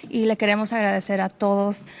 Y le queremos agradecer a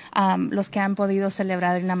todos los que han podido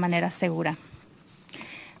celebrar de una manera segura.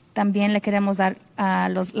 También le queremos dar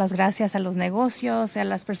las gracias a los negocios, a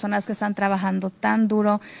las personas que están trabajando tan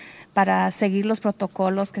duro para seguir los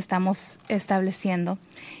protocolos que estamos estableciendo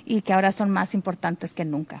y que ahora son más importantes que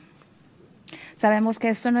nunca. Sabemos que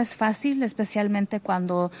esto no es fácil, especialmente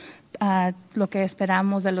cuando lo que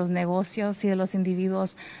esperamos de los negocios y de los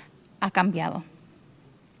individuos ha cambiado.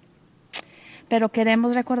 Pero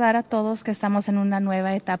queremos recordar a todos que estamos en una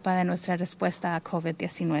nueva etapa de nuestra respuesta a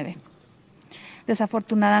COVID-19.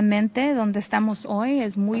 Desafortunadamente, donde estamos hoy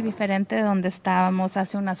es muy diferente de donde estábamos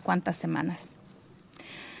hace unas cuantas semanas.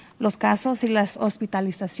 Los casos y las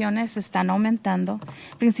hospitalizaciones están aumentando,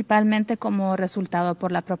 principalmente como resultado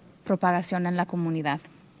por la propagación en la comunidad.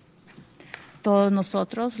 Todos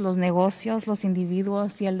nosotros, los negocios, los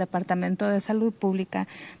individuos y el Departamento de Salud Pública,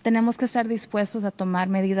 tenemos que estar dispuestos a tomar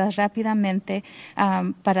medidas rápidamente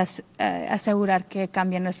para asegurar que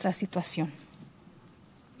cambie nuestra situación.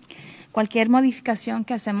 Cualquier modificación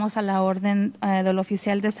que hacemos a la orden del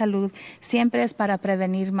oficial de salud siempre es para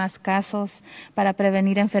prevenir más casos, para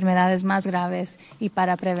prevenir enfermedades más graves y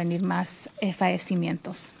para prevenir más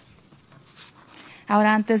fallecimientos.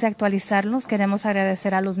 Ahora, antes de actualizarlos, queremos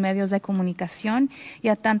agradecer a los medios de comunicación y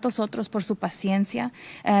a tantos otros por su paciencia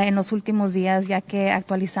en los últimos días, ya que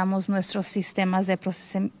actualizamos nuestros sistemas de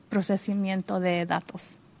procesamiento de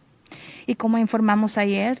datos. Y como informamos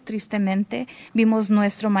ayer, tristemente, vimos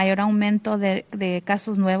nuestro mayor aumento de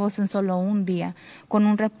casos nuevos en solo un día, con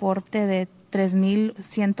un reporte de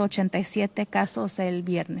 3,187 casos el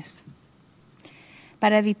viernes.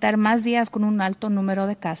 Para evitar más días con un alto número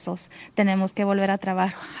de casos, tenemos que volver a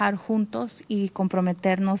trabajar juntos y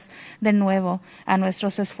comprometernos de nuevo a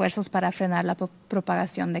nuestros esfuerzos para frenar la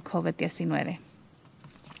propagación de COVID-19.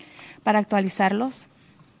 Para actualizarlos,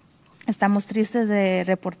 estamos tristes de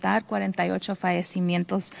reportar 48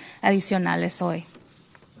 fallecimientos adicionales hoy.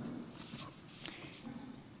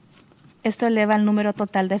 Esto eleva el número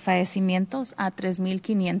total de fallecimientos a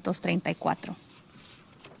 3,534.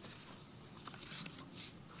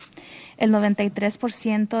 El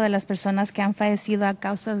 93% de las personas que han fallecido a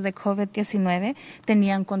causa de COVID-19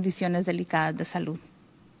 tenían condiciones delicadas de salud.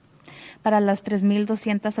 Para las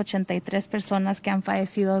 3,283 personas que han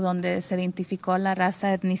fallecido donde se identificó la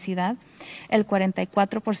raza etnicidad, el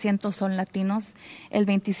 44% son latinos, el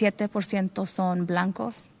 27% son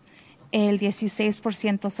blancos, el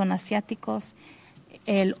 16% son asiáticos,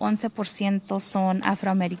 el 11% son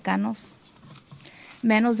afroamericanos,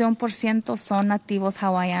 menos de 1% son nativos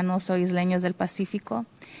hawaianos o isleños del Pacífico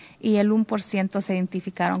y el 1% se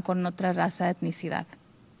identificaron con otra raza de etnicidad.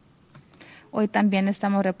 Hoy también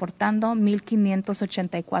estamos reportando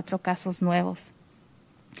 1,584 casos nuevos.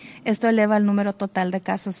 Esto eleva el número total de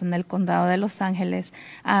casos en el condado de Los Ángeles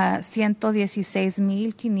a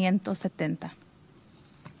 116,570.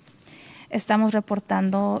 Estamos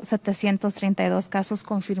reportando 732 casos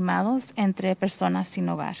confirmados entre personas sin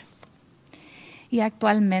hogar. Y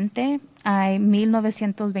actualmente hay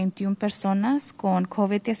 1,921 personas con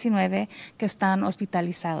COVID-19 que están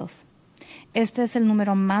hospitalizados. Este es el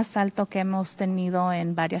número más alto que hemos tenido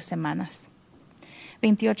en varias semanas.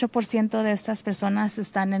 28% de estas personas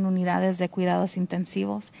están en unidades de cuidados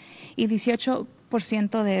intensivos y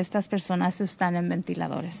 18% de estas personas están en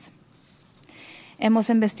ventiladores. Hemos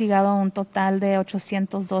investigado un total de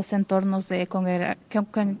 802 entornos de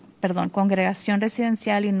congregación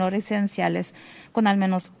residencial y no residenciales con al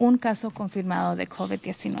menos un caso confirmado de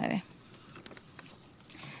COVID-19.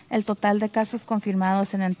 El total de casos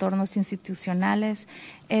confirmados en entornos institucionales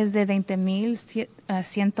es de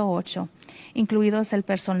 20,108, incluidos el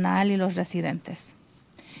personal y los residentes.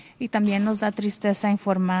 Y también nos da tristeza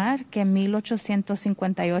informar que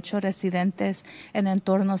 1,858 residentes en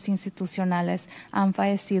entornos institucionales han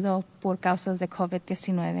fallecido por causas de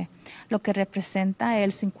COVID-19, lo que representa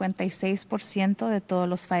el 56% de todos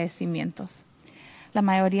los fallecimientos. La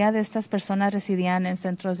mayoría de estas personas residían en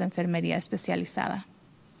centros de enfermería especializada.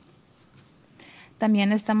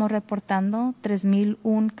 También estamos reportando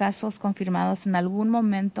 3,001 casos confirmados en algún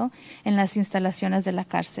momento en las instalaciones de la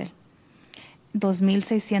cárcel.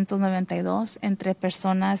 2,692 entre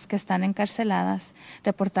personas que están encarceladas,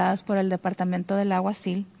 reportadas por el Departamento del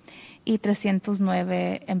Alguacil, y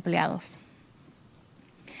 309 empleados.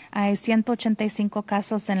 Hay 185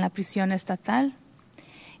 casos en la prisión estatal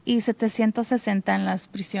y 760 en las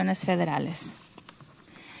prisiones federales.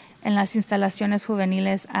 En las instalaciones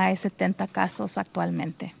juveniles hay 70 casos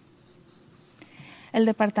actualmente. El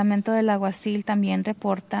Departamento del Alguacil también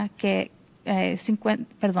reporta que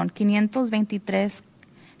 523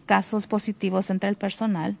 casos positivos entre el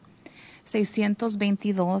personal,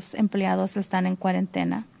 622 empleados están en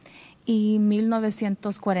cuarentena y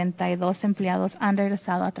 1,942 empleados han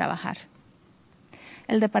regresado a trabajar.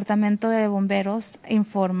 El Departamento de Bomberos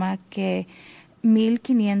informa que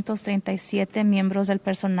 1,537 miembros del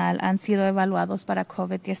personal han sido evaluados para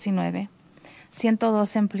COVID-19.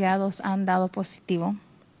 102 empleados han dado positivo,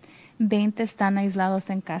 20 están aislados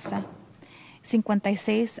en casa,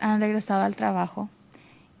 56 han regresado al trabajo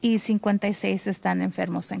y 56 están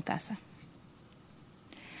enfermos en casa.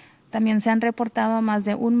 También se han reportado más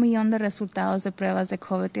de 1 millón de resultados de pruebas de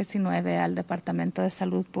COVID-19 al Departamento de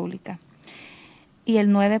Salud Pública y el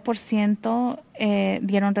 9%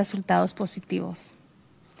 dieron resultados positivos.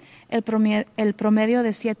 El promedio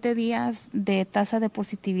de 7 días de tasa de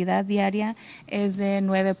positividad diaria es de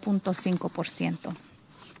 9.5%.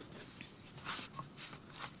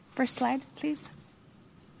 First slide, please.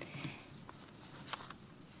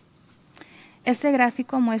 Este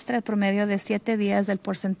gráfico muestra el promedio de 7 días del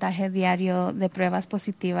porcentaje diario de pruebas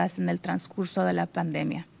positivas en el transcurso de la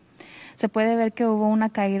pandemia. Se puede ver que hubo una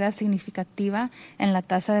caída significativa en la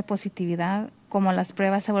tasa de positividad, como las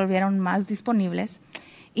pruebas se volvieron más disponibles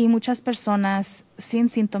y muchas personas sin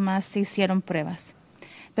síntomas se hicieron pruebas,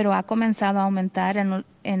 pero ha comenzado a aumentar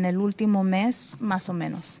en el último mes más o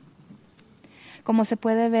menos. Como se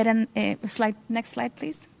puede ver en next slide,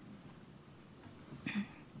 please.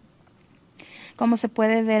 Como se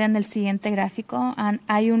puede ver en el siguiente gráfico,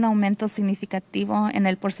 hay un aumento significativo en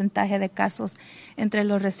el porcentaje de casos entre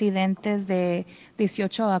los residentes de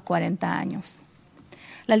 18 a 40 años.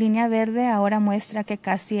 La línea verde ahora muestra que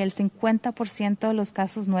casi el 50% de los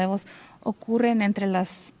casos nuevos ocurren entre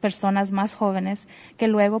las personas más jóvenes que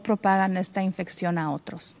luego propagan esta infección a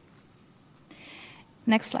otros.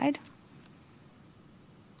 Next slide.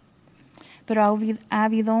 Pero ha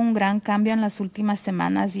habido un gran cambio en las últimas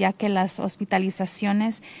semanas, ya que las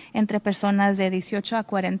hospitalizaciones entre personas de 18 a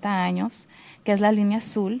 40 años, que es la línea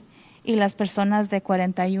azul, y las personas de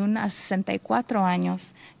 41 a 64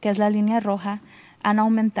 años, que es la línea roja, han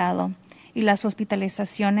aumentado, y las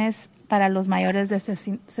hospitalizaciones para los mayores de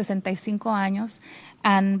 65 años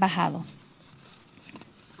han bajado.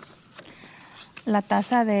 La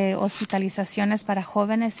tasa de hospitalizaciones para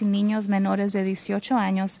jóvenes y niños menores de 18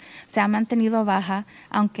 años se ha mantenido baja,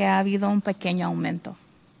 aunque ha habido un pequeño aumento.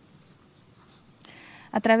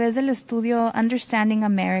 A través del estudio Understanding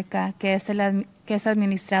America, que es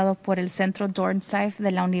administrado por el Centro Dornsife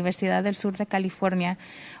de la Universidad del Sur de California,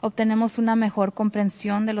 obtenemos una mejor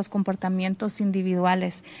comprensión de los comportamientos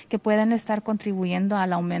individuales que pueden estar contribuyendo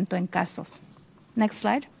al aumento en casos. Next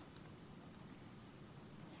slide.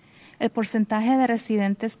 El porcentaje de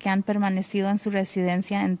residentes que han permanecido en su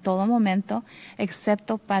residencia en todo momento,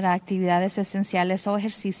 excepto para actividades esenciales o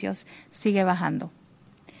ejercicios, sigue bajando.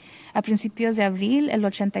 A principios de abril, el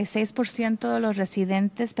 86% de los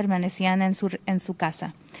residentes permanecían en su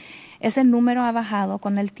casa. Ese número ha bajado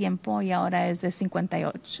con el tiempo y ahora es de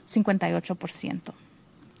 58%.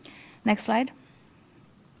 Next slide.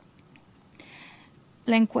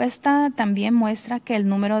 La encuesta también muestra que el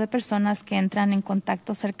número de personas que entran en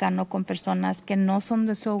contacto cercano con personas que no son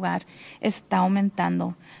de su hogar está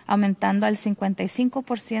aumentando al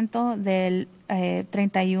 55% del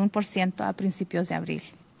 31% a principios de abril.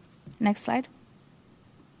 Next slide.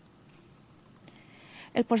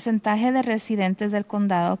 El porcentaje de residentes del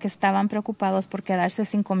condado que estaban preocupados por quedarse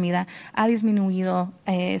sin comida ha disminuido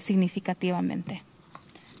significativamente.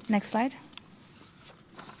 Next slide.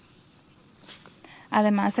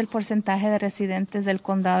 Además, el porcentaje de residentes del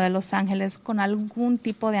condado de Los Ángeles con algún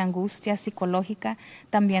tipo de angustia psicológica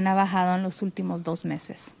también ha bajado en los últimos 2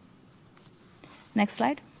 meses. Next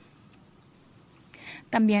slide.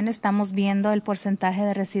 También estamos viendo el porcentaje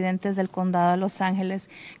de residentes del condado de Los Ángeles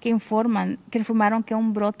que informaron que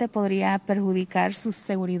un brote podría perjudicar su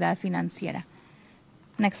seguridad financiera.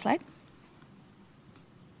 Next slide.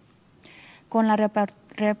 Con la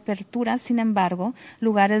reapertura, sin embargo,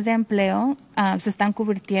 lugares de empleo se están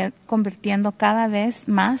convirtiendo cada vez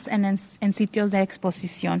más en sitios de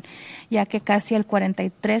exposición, ya que casi el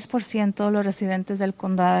 43% de los residentes del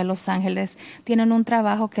condado de Los Ángeles tienen un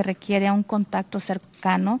trabajo que requiere un contacto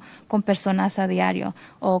cercano con personas a diario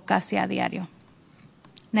o casi a diario.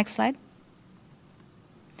 Next slide.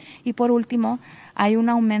 Y por último, hay un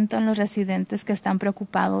aumento en los residentes que están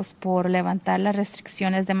preocupados por levantar las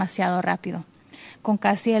restricciones demasiado rápido, con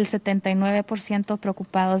casi el 79%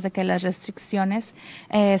 preocupados de que las restricciones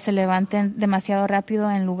se levanten demasiado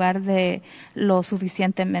rápido en lugar de lo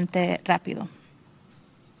suficientemente rápido.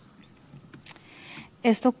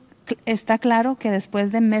 Esto está claro que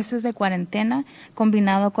después de meses de cuarentena,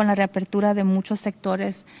 combinado con la reapertura de muchos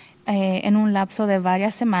sectores en un lapso de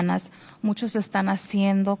varias semanas, muchos están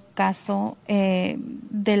haciendo caso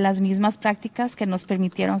de las mismas prácticas que nos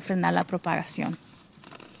permitieron frenar la propagación.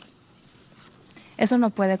 Eso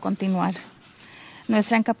no puede continuar.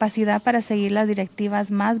 Nuestra incapacidad para seguir las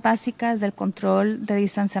directivas más básicas del control de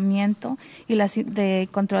distanciamiento y de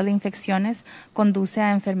control de infecciones conduce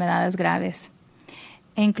a enfermedades graves,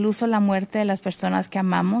 e incluso la muerte de las personas que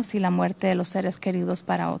amamos y la muerte de los seres queridos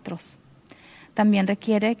para otros. También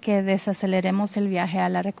requiere que desaceleremos el viaje a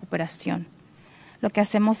la recuperación. Lo que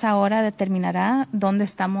hacemos ahora determinará dónde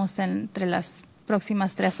estamos entre las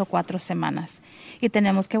próximas 3 o 4 semanas y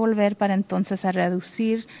tenemos que volver para entonces a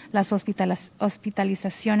reducir las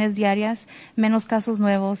hospitalizaciones diarias, menos casos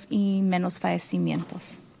nuevos y menos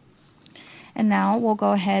fallecimientos. And now we'll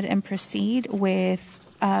go ahead and proceed with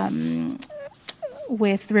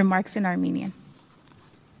remarks in Armenian.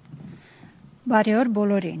 Բարի օր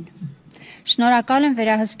բոլորին։ Շնորհակալ եմ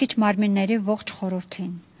վերահսկիչ մարմինների ողջ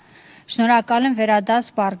խորհրդին։ Շնորհակալ եմ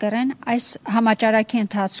վերադաս Բարգերեն այս համաճարակի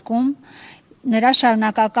ընթացքում նրա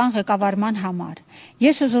շարունակական ղեկավարման համար։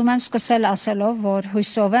 Ես ուզում եմ սկսել ասելով, որ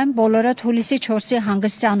հույսով եմ բոլորդ հուլիսի 4-ի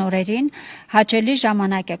հանգստյան օրերին հաճելի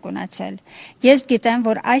ժամանակ եք ունեցել։ Ես գիտեմ,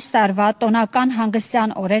 որ այս տարվա տոնական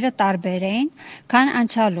հանգստյան օրերը տարբեր էին, քան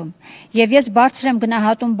անցյալում, եւ ես բարձր եմ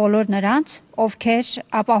գնահատում բոլոր նրանց, ովքեր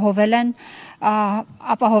ապահով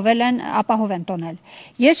են տոնել։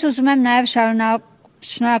 Ես ուզում եմ նաեւ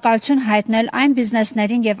շնորհակալություն հայտնել այն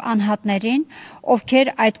բիզնեսներին եւ անհատներին, ովքեր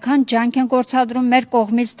այդքան ջանք են գործադրում մեր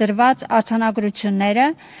կողմից դրված արձանագրությունները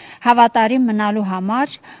հավատարիմ մնալու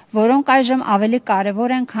համար, որոնք այժմ ավելի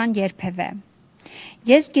կարեւոր են, քան երբևէ։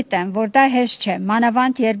 Ես գիտեմ, որ դա հեշտ չէ,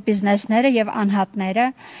 մանավանդ երբ բիզնեսները եւ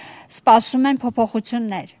անհատները սպասում են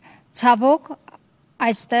փոփոխություններ։ Ցավոք,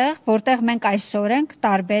 այստեղ, որտեղ մենք այսօր ենք,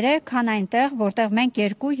 տարբեր է, քան այնտեղ, որտեղ մենք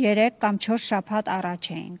 2, 3 կամ 4 շաբաթ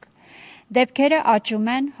առաջ էինք։ Դեպքերը աճում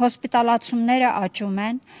են, հոսպիտալացումները աճում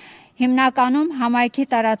են, հիմնականում համայնքի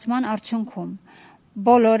տարածման արդյունքում։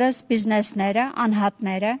 Բոլորս բիզնեսները,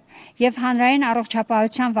 անհատները եւ հանրային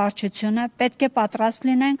առողջապահության վարչությունը պետք է պատրաստ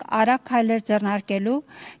լինենք արագ քայլեր ձեռնարկելու,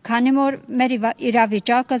 քանի որ մեր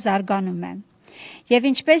իրավիճակը զարգանում է։ Եվ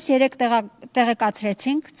ինչպես երեք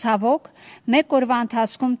տեղեկացրեցինք, ցավոք, մեկ օրվա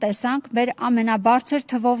ընթացքում տեսանք մեր ամենաբարձր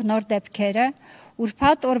թվով նոր դեպքերը,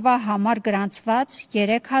 ուրբաթ օրվա համար գրանցված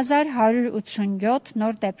 3187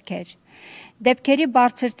 նոր դեպքեր։ Դեպքերի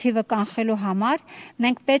բարձր թիվը կանխելու համար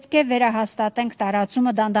մենք պետք է վերահաստատենք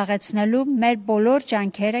տարածումը դանդաղեցնելու մեր բոլոր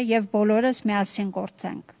ջանքերը եւ բոլորս միասին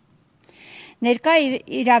գործենք։ Ներկա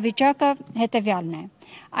իրավիճակը հետեւյալն է։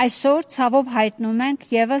 Այսօր ցավով հայտնում ենք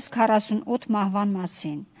եւս 48 մահվան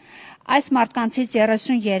մասին։ Այս մարդկանցից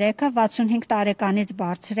 33-ը 65 տարեկանից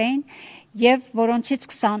բարձր էին եւ որոնցից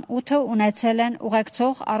 28-ը ունեցել են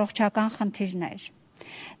ուղեկցող առողջական խնդիրներ։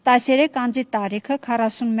 13 անձի տարիքը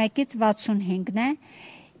 41-ից 65-ն է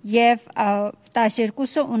եւ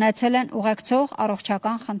 12-ը ունեցել են ուղեկցող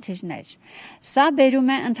առողջական խնդիրներ։ Սա բերում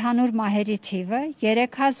է ընդհանուր մահերի թիվը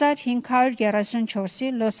 3534-ի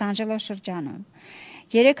Լոս Անջելես շրջանում։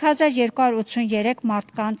 3283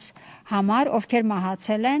 մարդկանց համար, ովքեր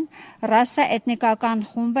մահացել են, ռասա էթնիկական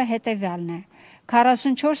խումբը հետևյալն է.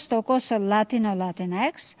 44%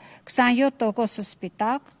 Latino-Latinx, 27%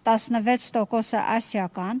 սպիտակ, 16%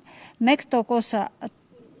 ասիական, 1%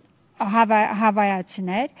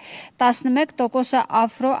 հավայացիներ, 11%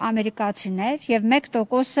 աֆրոամերիկացիներ եւ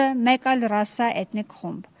 1% մեկ այլ ռասա էթնիկ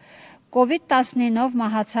խումբ։ COVID-19-ով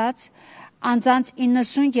մահացած անձանց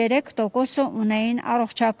 93% ունեին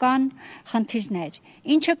առողջական խնդիրներ,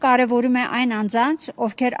 ինչը կարևորում է այն անձանց,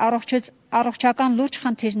 ովքեր առողջական լուրջ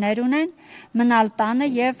խնդիրներ ունեն, մնալ տանը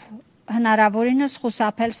եւ հնարավորինս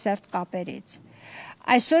խուսափել սերտ կապերից։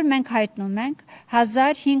 Այսօր մենք հայտնում ենք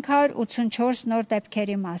 1584 նոր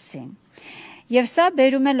դեպքերի մասին։ Եվ սա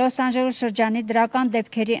բերում է Լոս Անջելես շրջանի դրական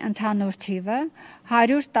դեպքերի ընդհանուր թիվը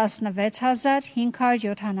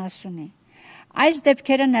 115570-ի։ Այս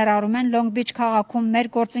դեպքերը ներառում են Լոնգ Բիչ քաղաքում մեր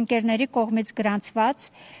գործընկերների կողմից գրանցված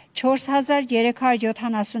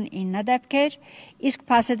 4379 դեպքեր, իսկ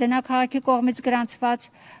Փասեդենա քաղաքի կողմից գրանցված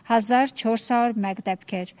 1401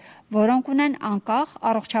 դեպքեր, որոնք ունեն անկախ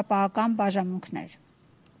առողջապահական բաժանմունքներ։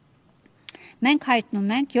 Մենք հայտնում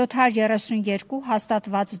ենք 732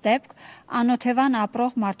 հաստատված դեպք անօթևան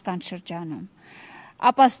ապրող մարդկանց շրջանում։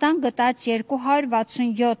 Ապաստան գտած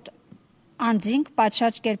 267 անձինք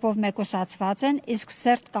պատշաճ կերպով մեկուսացված են, իսկ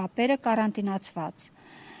սերտ կապերը կարանտինացված։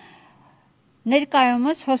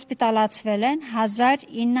 Ներկայումս հոսպիտալացվել են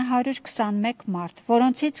 1921 մարդ,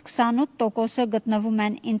 որոնցից 28%-ը գտնվում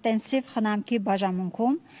են ինտենսիվ խնամքի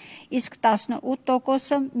բաժանմունքում, իսկ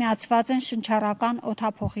 18%-ը միացված են շնչառական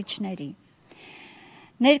օդափոխիչների։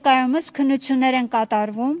 Ներկայումս քննություններ են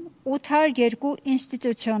կատարվում 802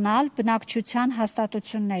 ինստիտուցիոնալ բնակչության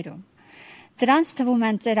հաստատություններում։ Դրանց թվում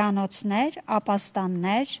են ծերանոցներ,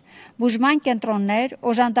 ապաստաններ, բուժման կենտրոններ,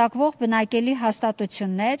 օժանդակվող բնակելի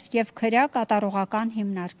հաստատություններ եւ քրյա կատարողական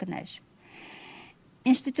հիմնարկներ։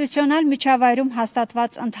 Ինստիտուցիոնալ միջավայրում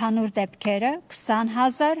հաստատված ընդհանուր դեպքերը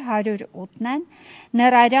 20108-ն են,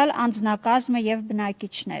 ներառյալ անձնակազմը եւ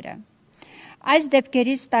բնակիչները։ Այս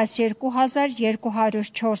դեպքերից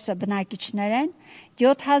 12204-ը բնակիչներ են,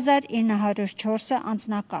 7904-ը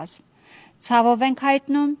անձնակազմ։ Ցավով ենք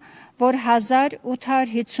հայտնում, որ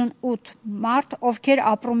 1858 մարդ, ովքեր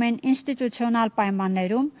ապրում են ինստիտուցիոնալ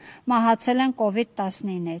պայմաններում, մահացել են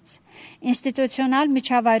COVID-19-ից։ Ինստիտուցիոնալ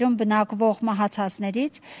միջավայրում բնակվող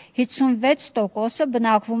մահացածներից 56%-ը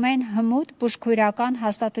բնակվում են հմուտ բուժքույրական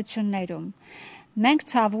հաստատություններում։ Մենք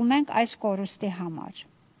ցավում ենք այս կորուստի համար։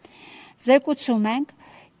 Զեկուցում ենք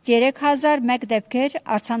 3001 դեպքեր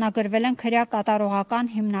արձանագրվել են քրյա կատարողական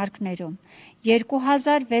հիմնարկներում,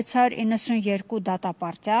 2692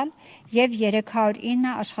 դատապարտյալ և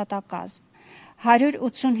 309 աշխատակազմ,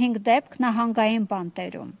 185 դեպք նահանգային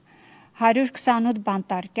բանտերում, 128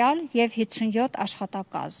 բանտարկյալ և 57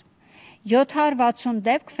 աշխատակազմ, 760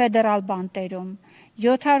 դեպք ֆեդերալ բանտերում,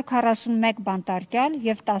 741 բանտարկյալ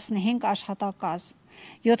և 15 աշխատակազմ,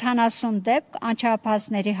 70 դեպք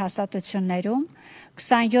անչափահասների հաստատություններում,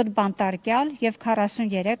 27 բանտարկյալ և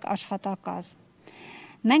 43 աշխատակազմ։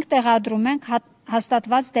 Մենք տեղադրում ենք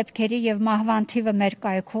հաստատված դեպքերի և մահվան թիվը մեր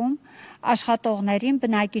կայքում աշխատողներին,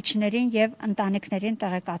 բնակիչներին և ընտանիքներին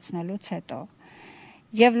տեղեկացնելուց հետո։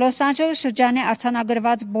 Եվ Լոս Անջելես շրջանի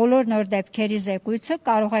արձանագրված բոլոր նոր դեպքերի զեկույցը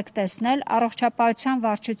կարող եք տեսնել առողջապահության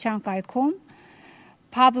վարչության կայքում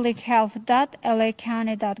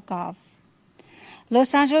publichealth.lacounty.gov։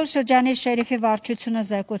 Լոս Անջելես շրջանի շերիֆի վարչությունը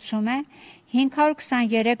զեկուցում է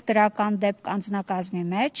 523 դրական դեպք անձնակազմի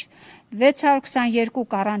մեջ, 622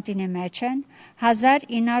 կարանտինի մեջ են,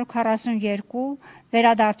 1942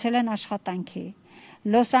 վերադարձել են աշխատանքի։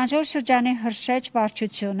 Լոս Անջելես շրջանի հրշեջ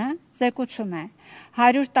վարչությունը զեկուցում է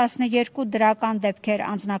 112 դրական դեպքեր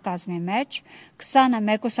անձնակազմի մեջ, 20-ը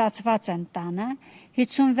մեկուսացված են տանը,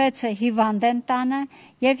 56-ը հիվանդ են տանը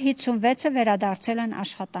և 56-ը վերադարձել են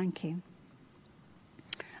աշխատանքի։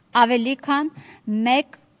 Ավելի քան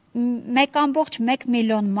 1.1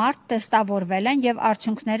 միլիոն մարդ տեստավորվել են և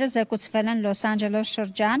արդյունքները զեկուցվել են Լոս Անջելես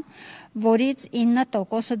շրջան, որից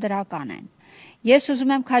 9%-ը դրական են։ Ես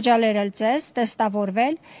ուզում եմ քաջալերել ձեզ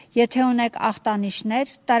տեստավորվել, եթե ունեք ախտանիշներ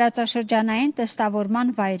տարածաշրջանային տեստավորման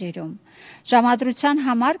վայրերում։ Ժամադրության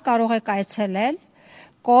համար կարող եք այցելել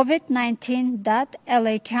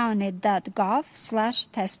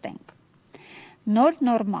covid19.lacounty.gov/testing։ Նոր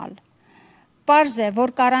նորմալ։ Պարզ է,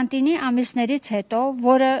 որ կարանտինի ամիսներից հետո,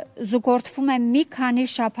 որը զուգորդվում է մի քանի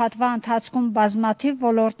շաբաթվա ընթացքում բազմաթիվ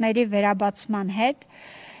ոլորտների վերաբացման հետ,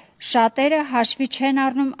 շատերը հաշվի չեն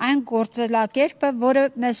առնում այն գործելակերպը, որը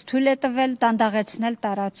մեզ թույլ է տվել դանդաղեցնել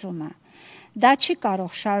տարածումը։ Դա չի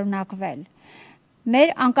կարող շարունակվել։ Մեր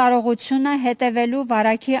անկարողությունը հետևելու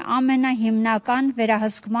վարակի ամենահիմնական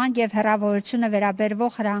վերահսկման և հեռավորությունը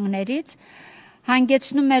վերաբերվող հրահանգներից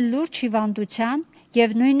հանգեցնում է լուրջ հիվանդության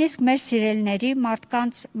և նույնիսկ մեր սիրելիների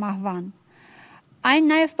մարդկանց մահվան։ Այն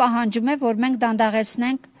նաև պահանջում է, որ մենք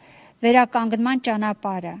դանդաղեցնենք վերականգնման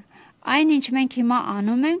ճանապարհը։ Այն, ինչ մենք հիմա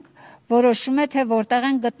անում ենք, որոշում է, թե որտեղ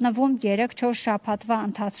են գտնվում 3-4 շաբաթվա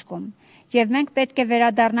ընթացքում, և մենք պետք է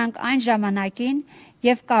վերադառնանք այն ժամանակին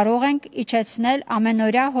և կարող ենք իջեցնել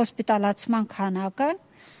ամենօրյա հոսպիտալացման քանակը,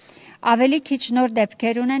 ավելի քիչ նոր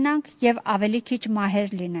դեպքեր ունենանք և ավելի քիչ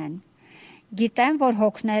մահեր լինեն։ Գիտեմ, որ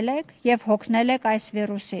հոգնել եք և հոգնել եք այս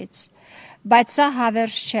վիրուսից, բայց սա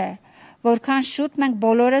հավերժ չէ, որքան շուտ մենք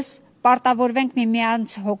բոլորս պարտավորվենք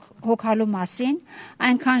միմյանց հոգալու մասին,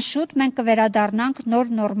 այնքան շուտ մենք կվերադառնանք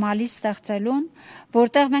նոր նորմալի ստեղծելուն,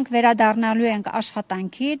 որտեղ մենք վերադառնալու ենք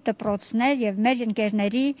աշխատանքի, դպրոցներ և մեր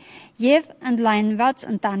ընկերների և ընդլայնված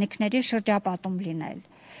ընտանիքների շրջապատում լինել։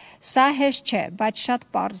 Սա հեշտ չէ, բայց շատ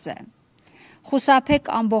պարզ է։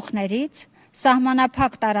 Խուսափեք ամբոխներից,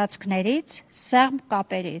 սահմանափակ տարածքներից, սեղմ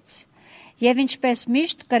կապերից։ Եվ ինչպես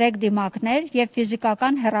միշտ կրեք դիմակներ և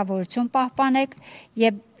ֆիզիկական հեռավորություն պահպանեք,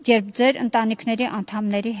 երբ ձեր ընտանիքների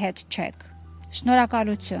անդամների հետ չեք։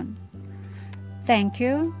 Շնորհակալություն։ Thank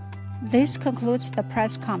you. This concludes the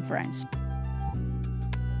press conference.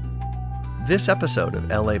 This episode of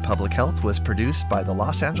LA Public Health was produced by the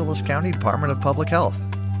Los Angeles County Department of Public Health.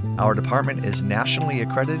 Our department is nationally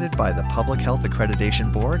accredited by the Public Health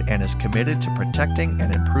Accreditation Board and is committed to protecting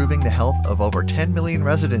and improving the health of over 10 million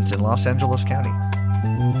residents in Los Angeles County.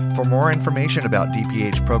 For more information about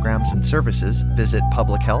DPH programs and services, visit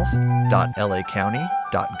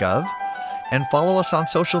publichealth.lacounty.gov and follow us on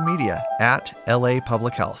social media at LA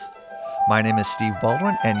Public Health. My name is Steve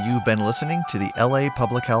Baldwin, and you've been listening to the LA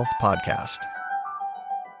Public Health Podcast.